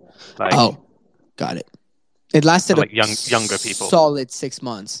 Like, got it. It lasted like younger people. Solid 6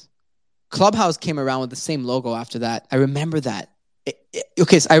 months. Clubhouse came around with the same logo after that. I remember that.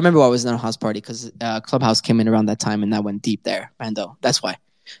 Okay, so I remember why I was in a house party because Clubhouse came in around that time and that went deep there, Mando. That's why.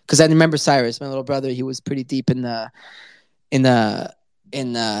 Because I remember Cyrus, my little brother, he was pretty deep in house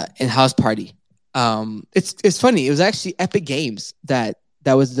party. It's funny. It was actually Epic Games that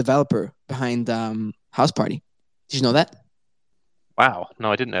was the developer behind House Party. Did you know that? Wow,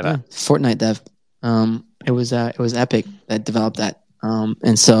 no, I didn't know that. Yeah, Fortnite dev. It was Epic that developed that.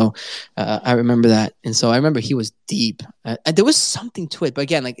 And so I remember that. And so I remember he was deep. And there was something to it, but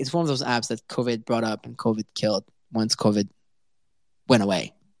again, like it's one of those apps that COVID brought up and COVID killed once COVID went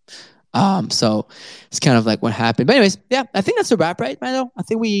away. So it's kind of like what happened. But anyways, yeah, I think that's a wrap, right, Mando? I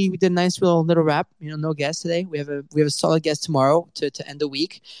think we did a nice little wrap. No guest today. We have a solid guest tomorrow to end the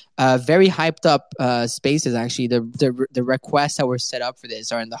week. Very hyped up spaces actually. The requests that were set up for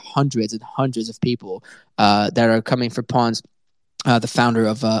this are in the hundreds and hundreds of people that are coming for Pawns. The founder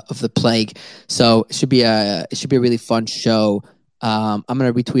of the Plague. So it should be a really fun show. I'm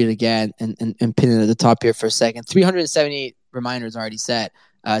gonna retweet it again and pin it at the top here for a second. 378 reminders already set.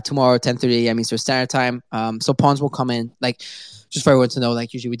 Tomorrow 10:30 a.m. Eastern Standard Time. So Pawns will come in, like just for everyone to know.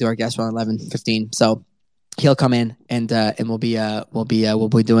 Like usually we do our guest around 11:15. So he'll come in and we'll be doing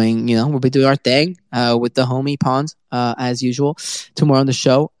our thing with the homie Pawns as usual tomorrow on the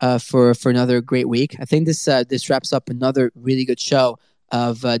show for another great week. I think this wraps up another really good show.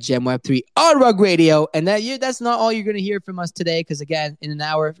 of Gem Web3 on Rug Radio. And that's not all you're going to hear from us today, because, again, in an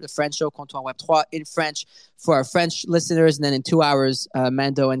hour, the French show, Comptoir Web3 in French for our French listeners. And then in 2 hours,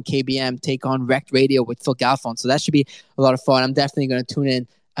 Mando and KBM take on Rect Radio with Phil Galfond. So that should be a lot of fun. I'm definitely going to tune in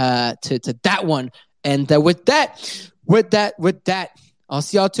to that one. And with that, I'll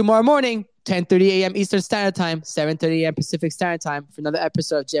see y'all tomorrow morning, 10:30 a.m. Eastern Standard Time, 7:30 a.m. Pacific Standard Time for another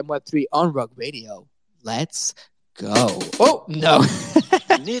episode of Gem Web3 on Rug Radio. Let's go. Oh, no.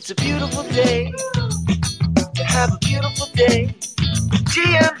 And it's a beautiful day to have a beautiful day.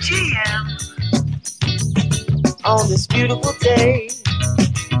 GM. On this beautiful day.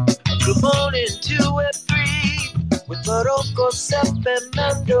 Good morning to Web3 with Morocco, Sep, and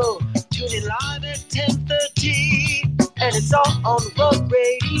Mando. Tune in live at 10:30. And it's all on Rug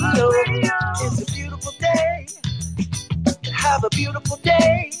Radio. It's a beautiful day to have a beautiful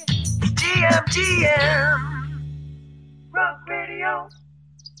day. GM. Rug Radio.